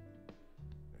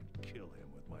 And kill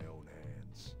him with my own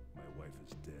hands. My wife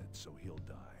is dead, so he'll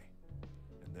die.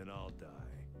 And then I'll die.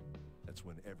 That's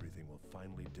when everything will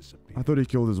finally disappear. I thought he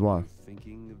killed his wife.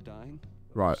 Thinking of dying?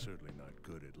 Right. I'm certainly not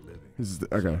good at living. This is the,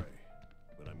 okay. Sorry,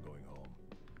 but I'm going home.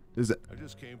 Is it? I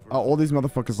just came for Are all these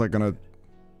motherfuckers like gonna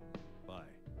Bye.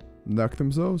 neck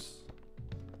themselves?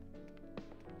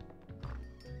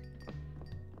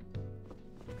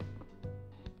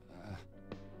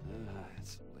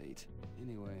 It's late.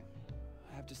 Anyway,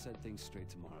 I have to set things straight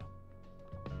tomorrow.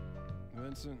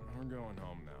 Vincent, we're going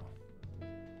home now.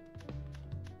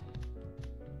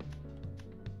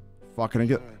 Fuck, I didn't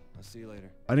get. Alright, I'll see you later.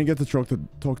 I didn't get to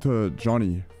talk to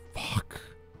Johnny. Fuck.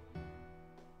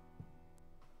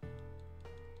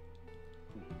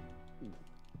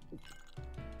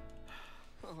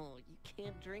 Oh, you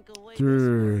can't drink away.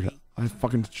 Dude, I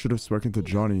fucking should have spoken to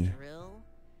Johnny. Drill,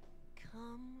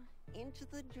 come into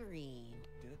the dream.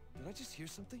 Did I just hear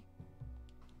something?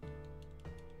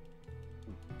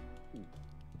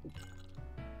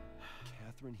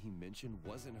 Katherine he mentioned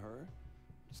wasn't her?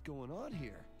 What's going on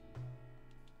here?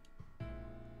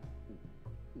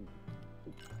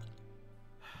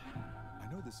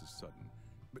 I know this is sudden,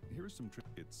 but here's some trick.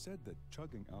 It's said that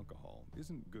chugging alcohol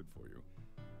isn't good for you,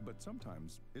 but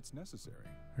sometimes it's necessary.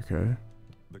 Okay.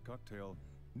 The cocktail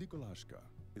Nikolashka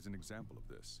is an example of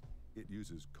this. It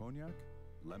uses cognac,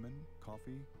 lemon,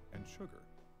 coffee, and sugar.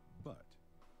 But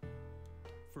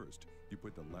first, you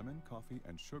put the lemon, coffee,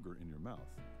 and sugar in your mouth.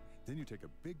 Then you take a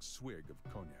big swig of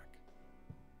cognac.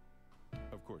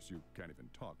 Of course, you can't even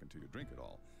talk until you drink it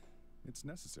all. It's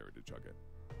necessary to chug it.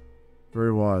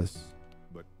 Very wise.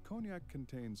 But cognac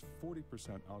contains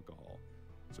 40% alcohol,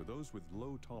 so those with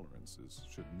low tolerances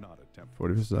should not attempt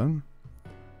 40%. And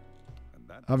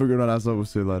that Have a good one, Asla. We'll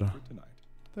see you later. for tonight.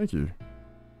 Thank you.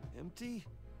 Empty?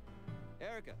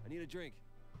 Erica, I need a drink.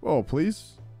 Whoa,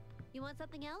 please. You want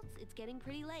something else? It's getting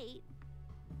pretty late.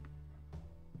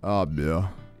 Yeah.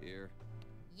 Here.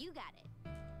 You got it.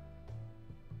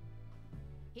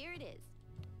 Here it is.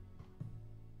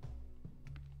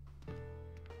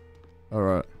 All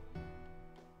right.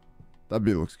 That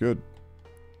beat looks good.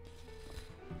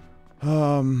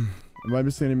 Am I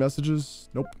missing any messages?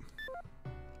 Nope.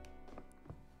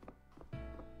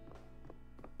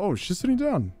 Oh, she's sitting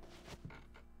down.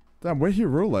 Damn, we're here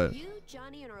real late. You,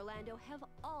 Johnny, and Orlando have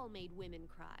all made women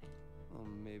cry. Well,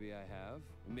 maybe I have.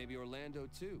 Maybe Orlando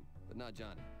too, but not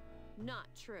Johnny. Not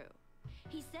true.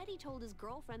 He said he told his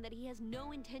girlfriend that he has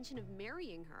no intention of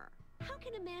marrying her. How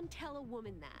can a man tell a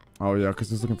woman that? Oh yeah, because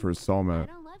he's looking for his I soulmate.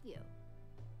 don't love you.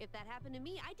 If that happened to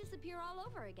me, I'd disappear all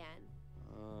over again.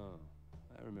 Oh,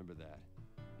 I remember that.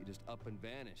 You just up and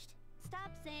vanished.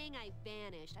 Stop saying I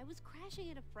vanished. I was crashing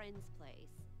at a friend's place.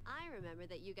 I remember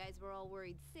that you guys were all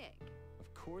worried sick.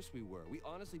 Of course we were. We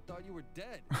honestly thought you were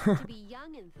dead. To be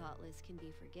young and thoughtless can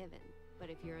be forgiven. But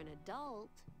if you're an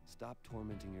adult... Stop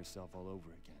tormenting yourself all over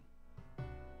again.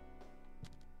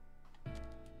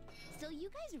 Still, you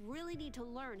guys really need to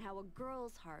learn how a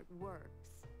girl's heart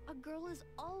works. A girl is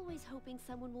always hoping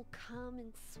someone will come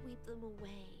and sweep them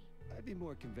away. I'd be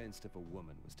more convinced if a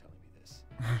woman was telling me this.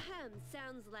 Ahem,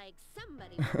 sounds like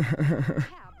somebody wants a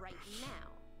cab right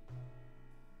now.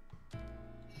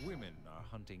 Women are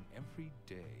hunting every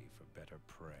day for better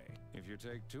prey. If you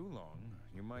take too long,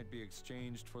 you might be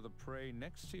exchanged for the prey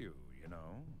next to you, you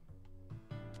know.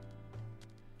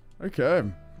 Okay.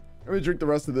 Let me drink the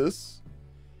rest of this.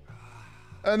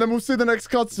 And then we'll see the next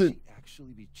cutscene.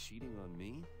 Actually be cheating on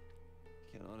me?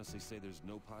 Can't honestly say there's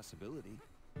no possibility.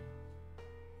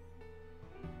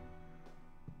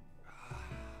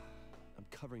 I'm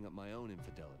covering up my own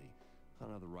infidelity. I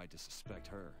don't have the right to suspect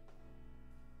her.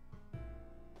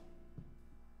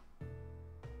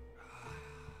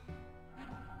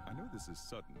 I know this is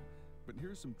sudden, but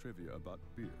here's some trivia about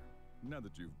beer, now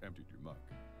that you've emptied your mug.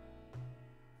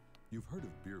 You've heard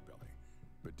of beer belly,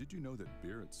 but did you know that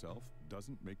beer itself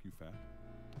doesn't make you fat?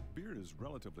 Beer is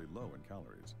relatively low in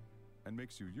calories and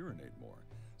makes you urinate more,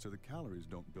 so the calories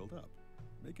don't build up,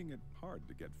 making it hard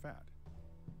to get fat.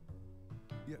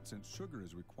 Yet since sugar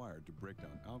is required to break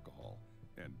down alcohol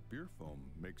and beer foam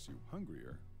makes you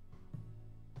hungrier,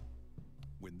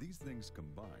 when these things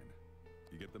combine,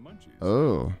 you get the munchies.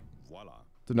 Oh. Voila.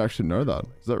 Didn't actually know that.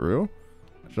 Is that real?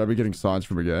 Should I be getting signs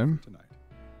from a game? Tonight.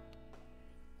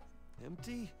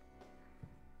 Empty?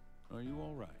 Are you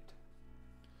all right?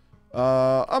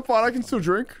 I'm fine. I can still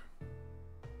drink.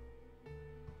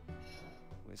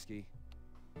 Whiskey.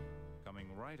 Coming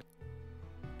right up.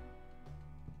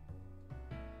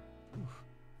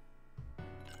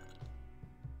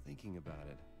 Thinking about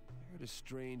it, I heard a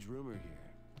strange rumor here.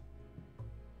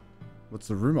 What's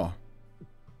the rumor?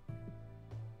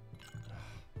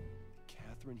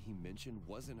 Katherine he mentioned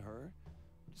wasn't her?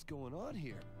 What's going on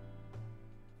here?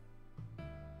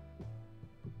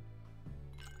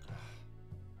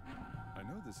 I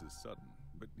know this is sudden,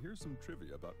 but here's some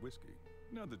trivia about whiskey,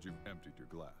 now that you've emptied your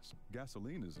glass.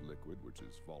 Gasoline is a liquid which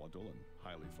is volatile and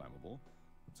highly flammable,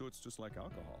 so it's just like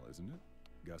alcohol, isn't it?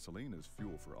 Gasoline is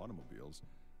fuel for automobiles,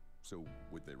 so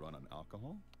would they run on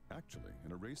alcohol? Actually,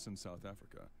 in a race in South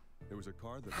Africa, there was a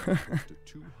car that ran close to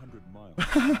 200 miles.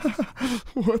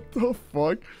 What the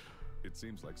fuck? It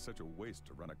seems like such a waste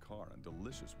to run a car on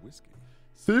delicious whiskey.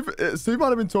 Steve might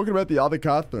have been talking about the other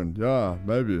Katherine. Yeah,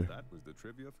 maybe. That was the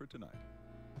trivia for tonight.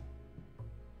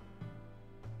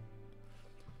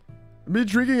 Me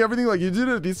drinking everything like you did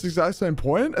at this exact same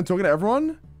point and talking to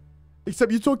everyone?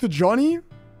 Except you talked to Johnny?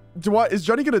 Is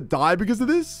Johnny gonna die because of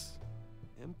this?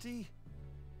 Empty?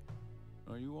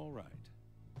 Are you all right?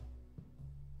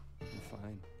 I'm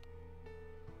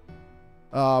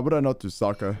fine. Would I not do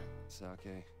sake?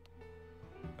 Sake.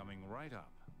 Coming right up.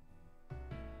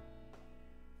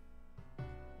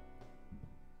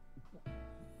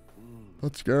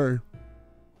 That's scary.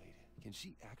 Wait, can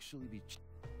she actually be...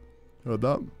 Heard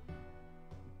that.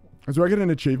 Do I get an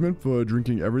achievement for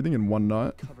drinking everything in one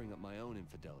night? Covering up my own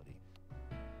infidelity.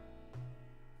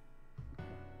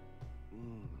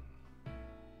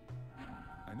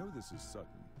 I know this is sudden,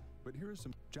 but here is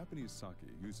some... Japanese sake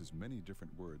uses many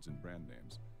different words and brand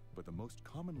names, but the most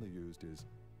commonly used is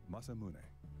Masamune.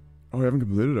 Oh, I haven't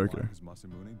completed? Okay. Why has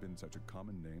Masamune been such a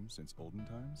common name since olden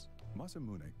times?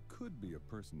 Masamune could be a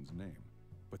person's name,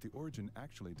 but the origin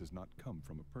actually does not come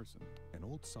from a person. An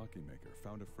old sake maker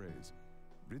found a phrase,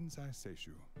 Rinzai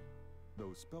Seishu.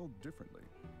 Though spelled differently,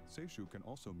 Seishu can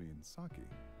also mean sake,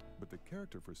 but the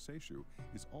character for Seishu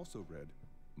is also read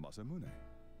Masamune,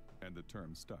 and the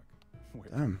term stuck.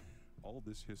 Wait, damn. All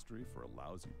this history for a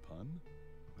lousy pun?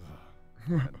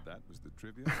 And that was the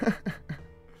trivia?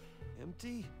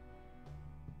 Empty?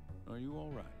 Are you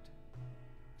all right?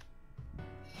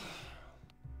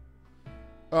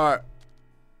 All right.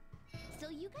 So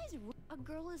you guys, a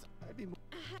girl is.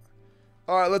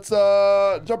 All right, let's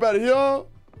jump out of here.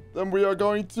 Then we are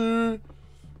going to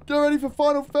get ready for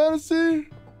Final Fantasy.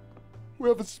 We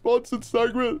have a sponsored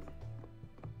segment.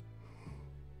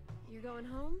 You're going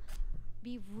home?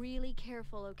 Be really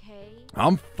careful, okay?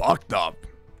 I'm fucked up.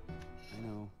 I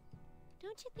know.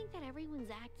 Don't you think that everyone's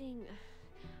acting,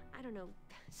 I don't know,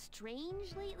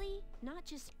 strange lately? Not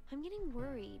just, I'm getting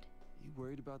worried. You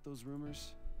worried about those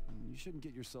rumors? You shouldn't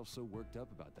get yourself so worked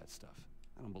up about that stuff.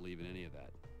 I don't believe in any of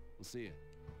that. We'll see you.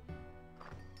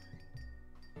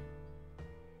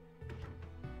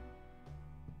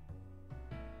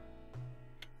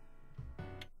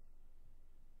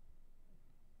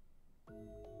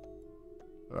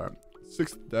 All right,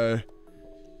 6th day.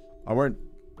 I won't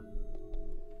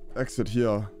exit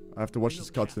here. I have to watch this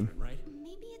cutscene.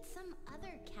 Maybe it's some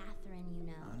other Katherine you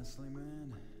know. Honestly,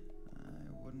 man,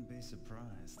 I wouldn't be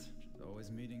surprised. She's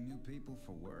always meeting new people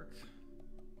for work.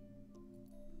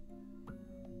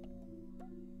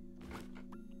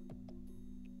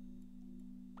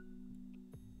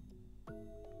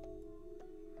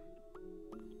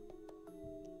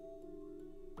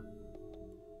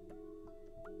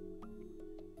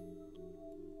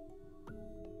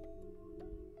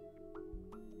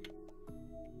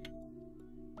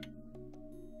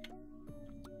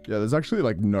 Yeah, there's actually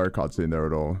like no cutscene there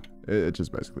at all. It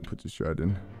just basically puts you straight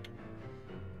in.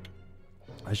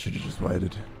 I should have just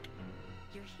waited.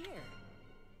 You're here.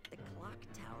 The clock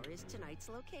tower is tonight's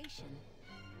location.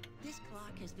 This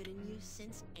clock has been in use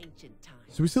since ancient times.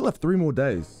 So we still have 3 more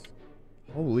days.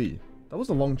 Holy. That was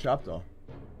a long chapter.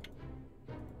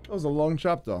 That was a long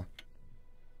chapter.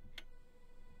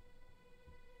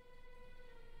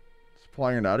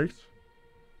 Supplying an addict.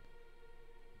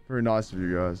 Very nice of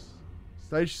you guys.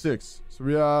 Stage 6. So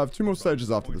we have 2 more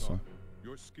stages after this one.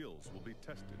 Your skills will be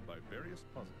tested by various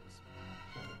puzzles.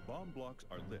 Bomb blocks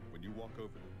are lit when you walk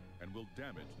over them and will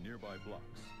damage nearby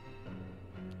blocks.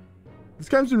 This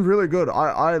game's been really good.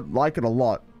 I like it a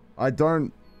lot. I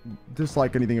don't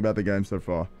dislike anything about the game so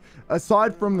far.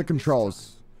 Aside from the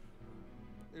controls.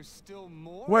 There's still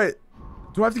more? Wait.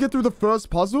 Do I have to get through the first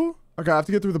puzzle? Okay, I have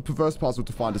to get through the first puzzle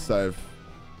to find a save.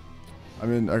 I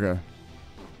mean, okay.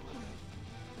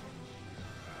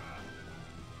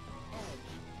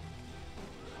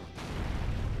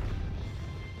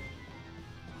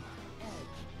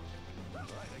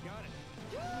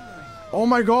 Oh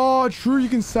my god, true, you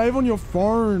can save on your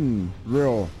phone.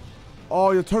 Real.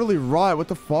 Oh, you're totally right. What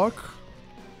the fuck?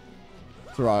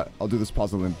 It's alright. I'll do this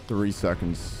puzzle in 3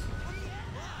 seconds.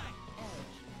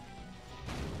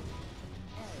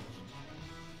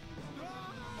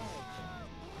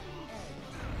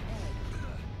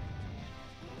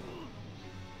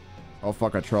 Oh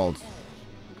fuck, I trolled.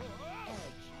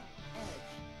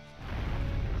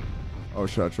 Oh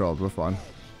shit, I trolled. We're fine.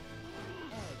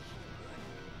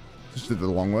 Just did it the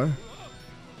long way.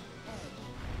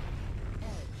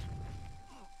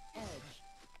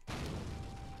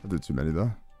 I did too many though.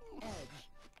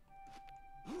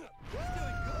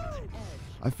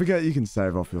 I forget you can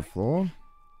save off your floor.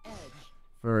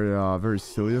 Very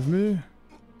silly of me.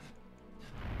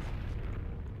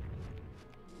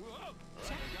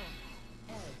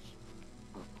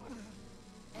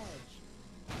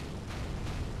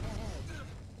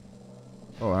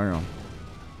 Oh, hang on.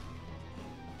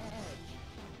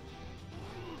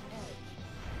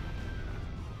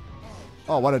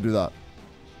 Oh, why'd I do that?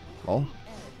 Oh. What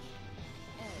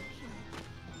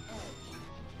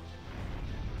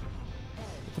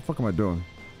the fuck am I doing?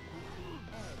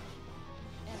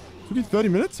 Took you 30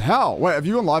 minutes? How? Wait, have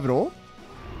you gone live at all?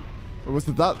 Or was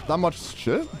it that much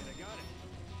shit?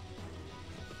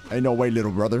 Ain't no way,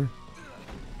 little brother.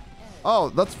 Oh,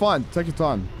 that's fine. Take your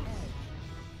time.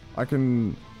 I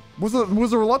can... Was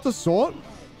there a lot to sort?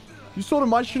 You sorted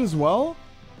my shit as well?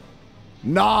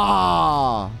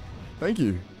 Nah! Thank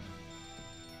you.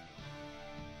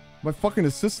 My fucking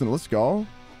assistant. Let's go.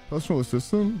 Personal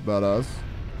assistant. Badass.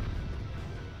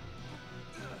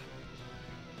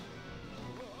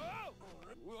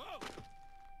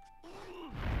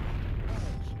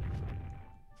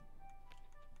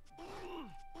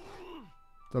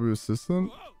 W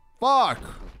assistant. Fuck!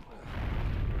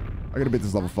 I gotta beat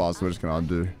this level fast, so we're just gonna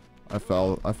undo. I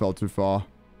fell too far.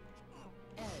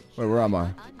 Wait, where am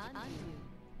I?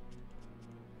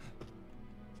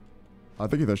 I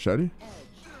think that's shady.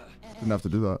 Didn't have to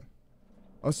do that.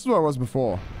 Oh, this is where I was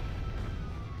before.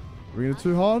 Are we gonna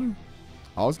too hard?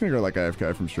 I was gonna go like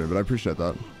AFK from stream, but I appreciate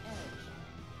that.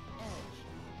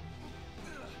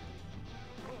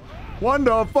 What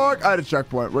the fuck? I had a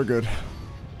checkpoint. We're good.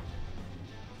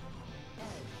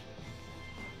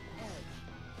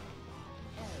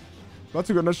 Not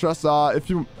too good, no stress. If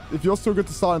you're still good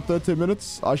to start in 13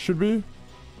 minutes, I should be.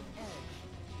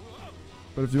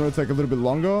 But if you want to take a little bit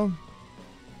longer,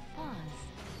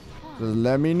 just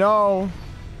let me know.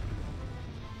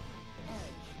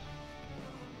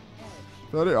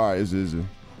 30? Alright, it's easy.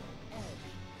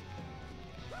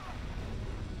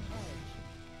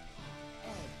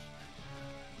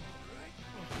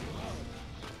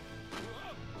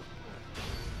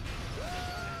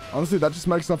 Honestly, that just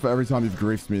makes up for every time you've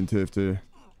griefed me in TF2.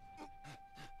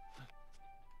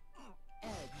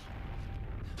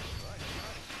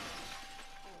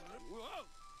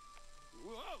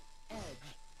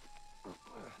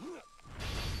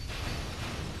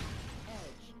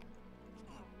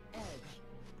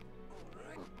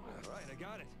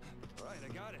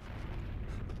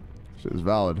 Shit is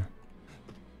valid.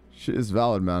 Shit is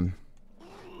valid, man.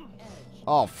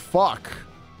 Oh, fuck.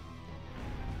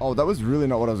 Oh, that was really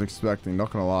not what I was expecting,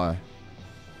 not gonna lie.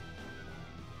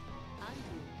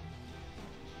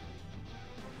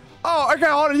 Oh, okay,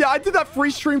 hold on. Yeah, I did that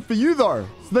free stream for you, though.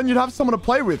 So then you'd have someone to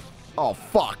play with. Oh,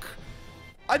 fuck.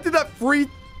 I did that free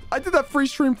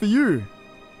stream for you.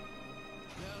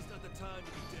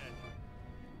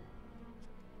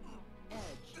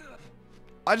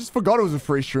 I just forgot it was a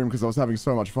free stream because I was having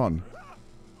so much fun.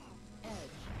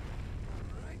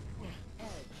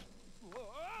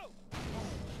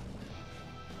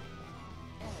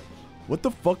 What the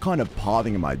fuck kind of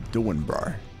pathing am I doing,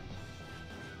 bro?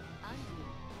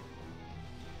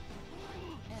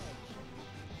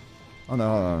 Oh no,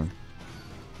 hold on.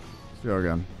 Let's go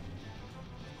again.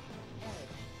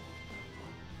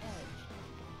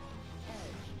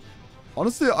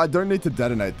 Honestly, I don't need to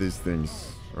detonate these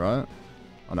things, right?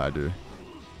 Oh no, I do.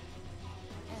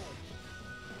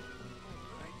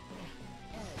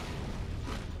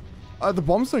 The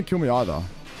bombs don't kill me either.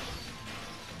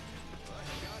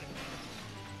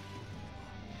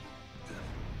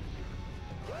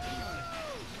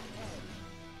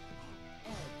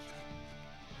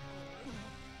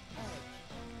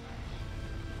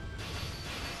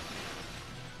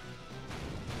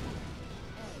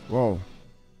 Whoa.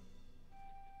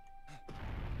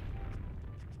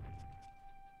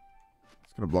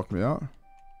 It's gonna block me out.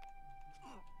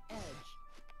 How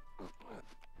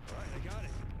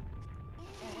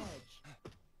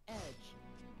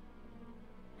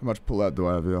much pull-out do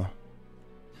I have here?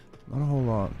 Not a whole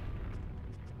lot.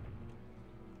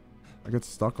 I get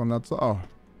stuck on that side. Oh.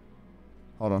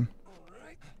 Hold on.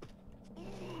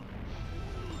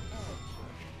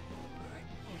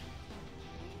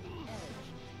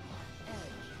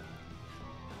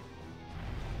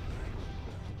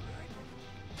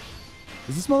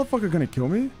 Is this motherfucker gonna kill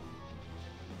me?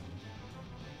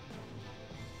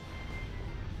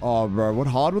 Oh, bro. What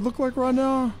hard would look like right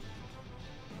now?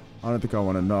 I don't think I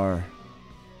want to know.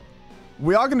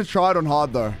 We are going to try it on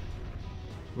hard, though.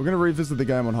 We're going to revisit the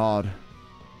game on hard.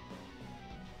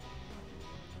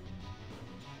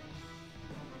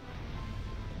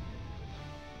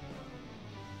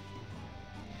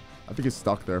 I think it's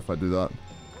stuck there if I do that.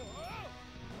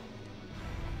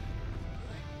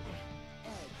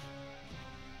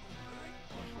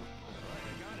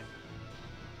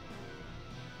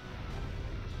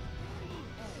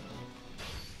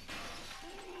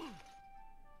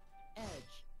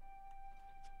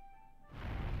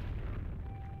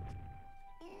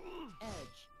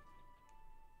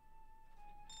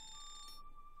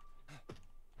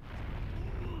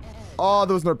 Oh,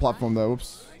 there was no platform there.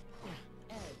 Whoops.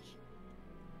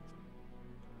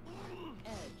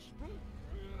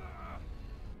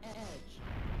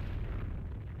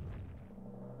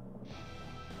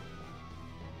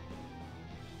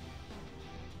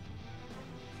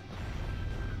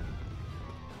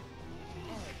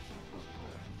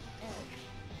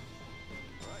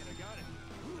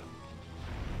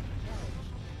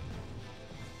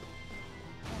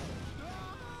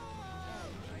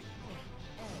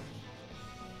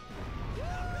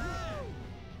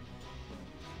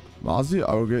 Mozzie,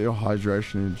 I will get your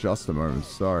hydration in just a moment.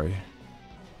 Sorry.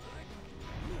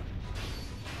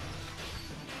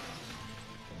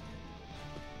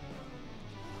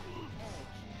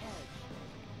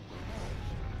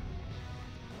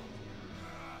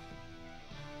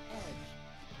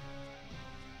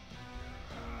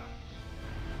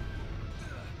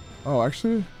 Oh,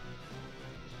 actually?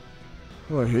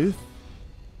 Hello, Heath.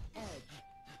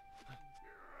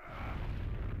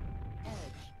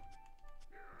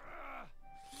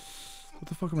 What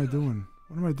the fuck am I doing?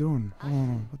 What am I doing? Hold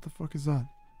on. What the fuck is that?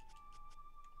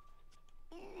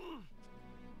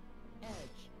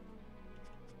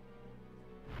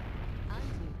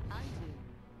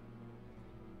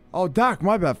 Oh, Doc,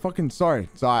 my bad. Fucking sorry.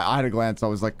 Sorry, I had a glance. I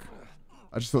was like,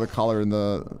 I just saw the color in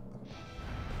the...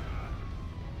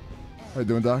 How you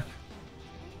doing, Doc?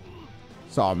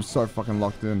 So I'm so fucking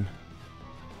locked in.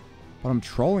 But I'm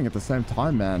trolling at the same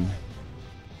time, man.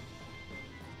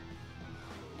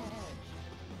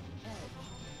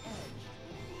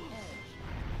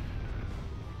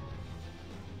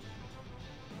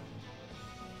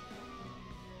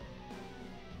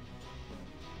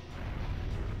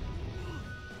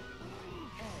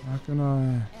 How can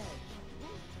I...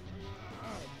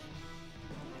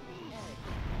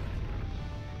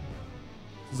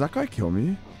 Does that guy kill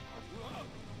me?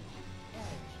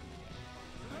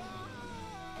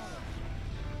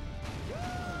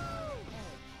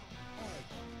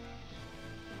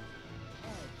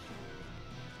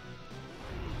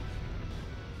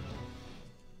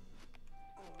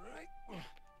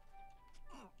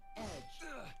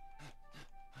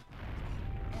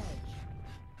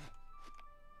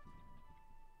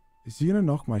 Is he gonna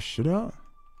knock my shit out?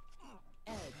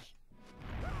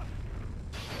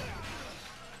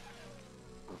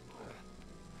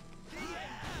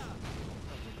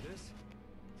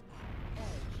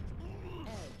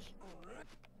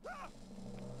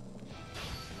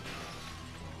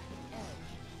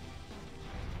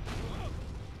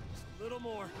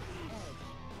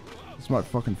 This might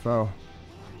fucking fail.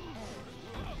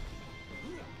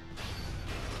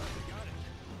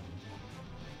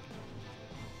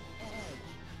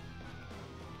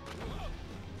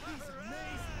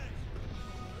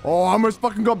 Oh, I almost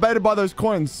fucking got baited by those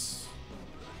coins.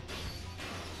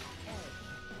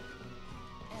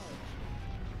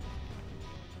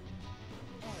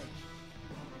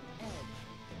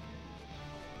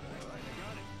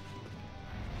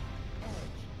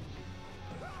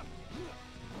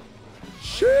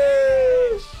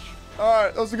 Sheesh.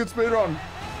 Alright, that was a good speed run.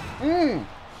 That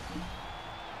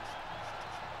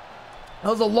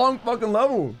was a long fucking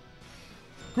level.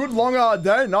 Good long hard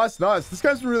day. Nice, nice. This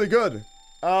game's been really good.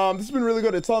 This has been really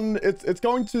good. It's on. It's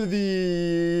going to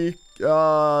the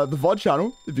VOD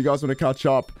channel if you guys want to catch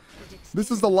up. This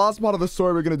is the last part of the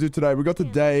story we're gonna do today. We got to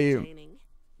day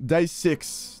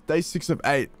 6 of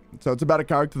 8. So it's about a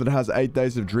character that has 8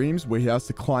 days of dreams where he has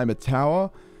to climb a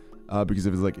tower because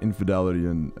of his like infidelity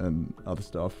and other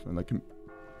stuff and like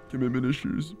commitment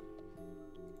issues.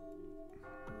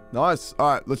 Nice.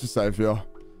 All right, let's just save here.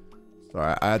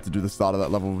 Sorry, I had to do the start of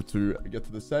that level to get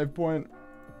to the save point.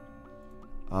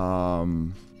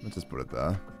 Let's just put it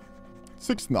there.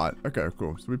 6th night. Okay,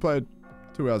 cool. So we played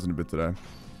 2 hours and a bit today.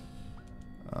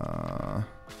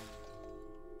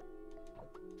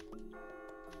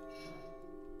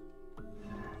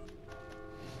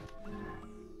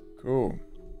 Cool.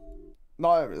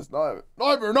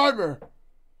 Nightmare.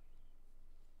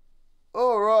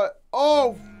 All right.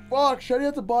 Oh, fuck. Shady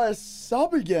had to buy a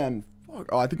sub again. Fuck.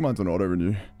 Oh, I think mine's on auto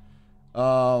renew. Shit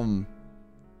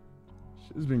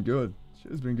has been good.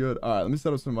 All right, let me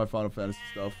set up some of my Final Fantasy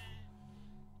stuff.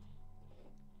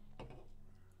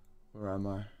 Where am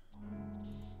I?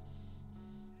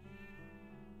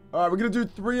 All right, we're going to do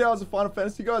 3 hours of Final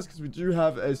Fantasy, guys, because we do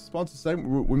have a sponsor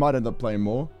segment. We might end up playing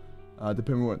more,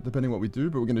 depending what we do,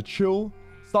 but we're going to chill.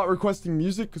 Start requesting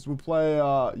music, because we'll play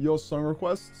your song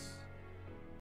requests.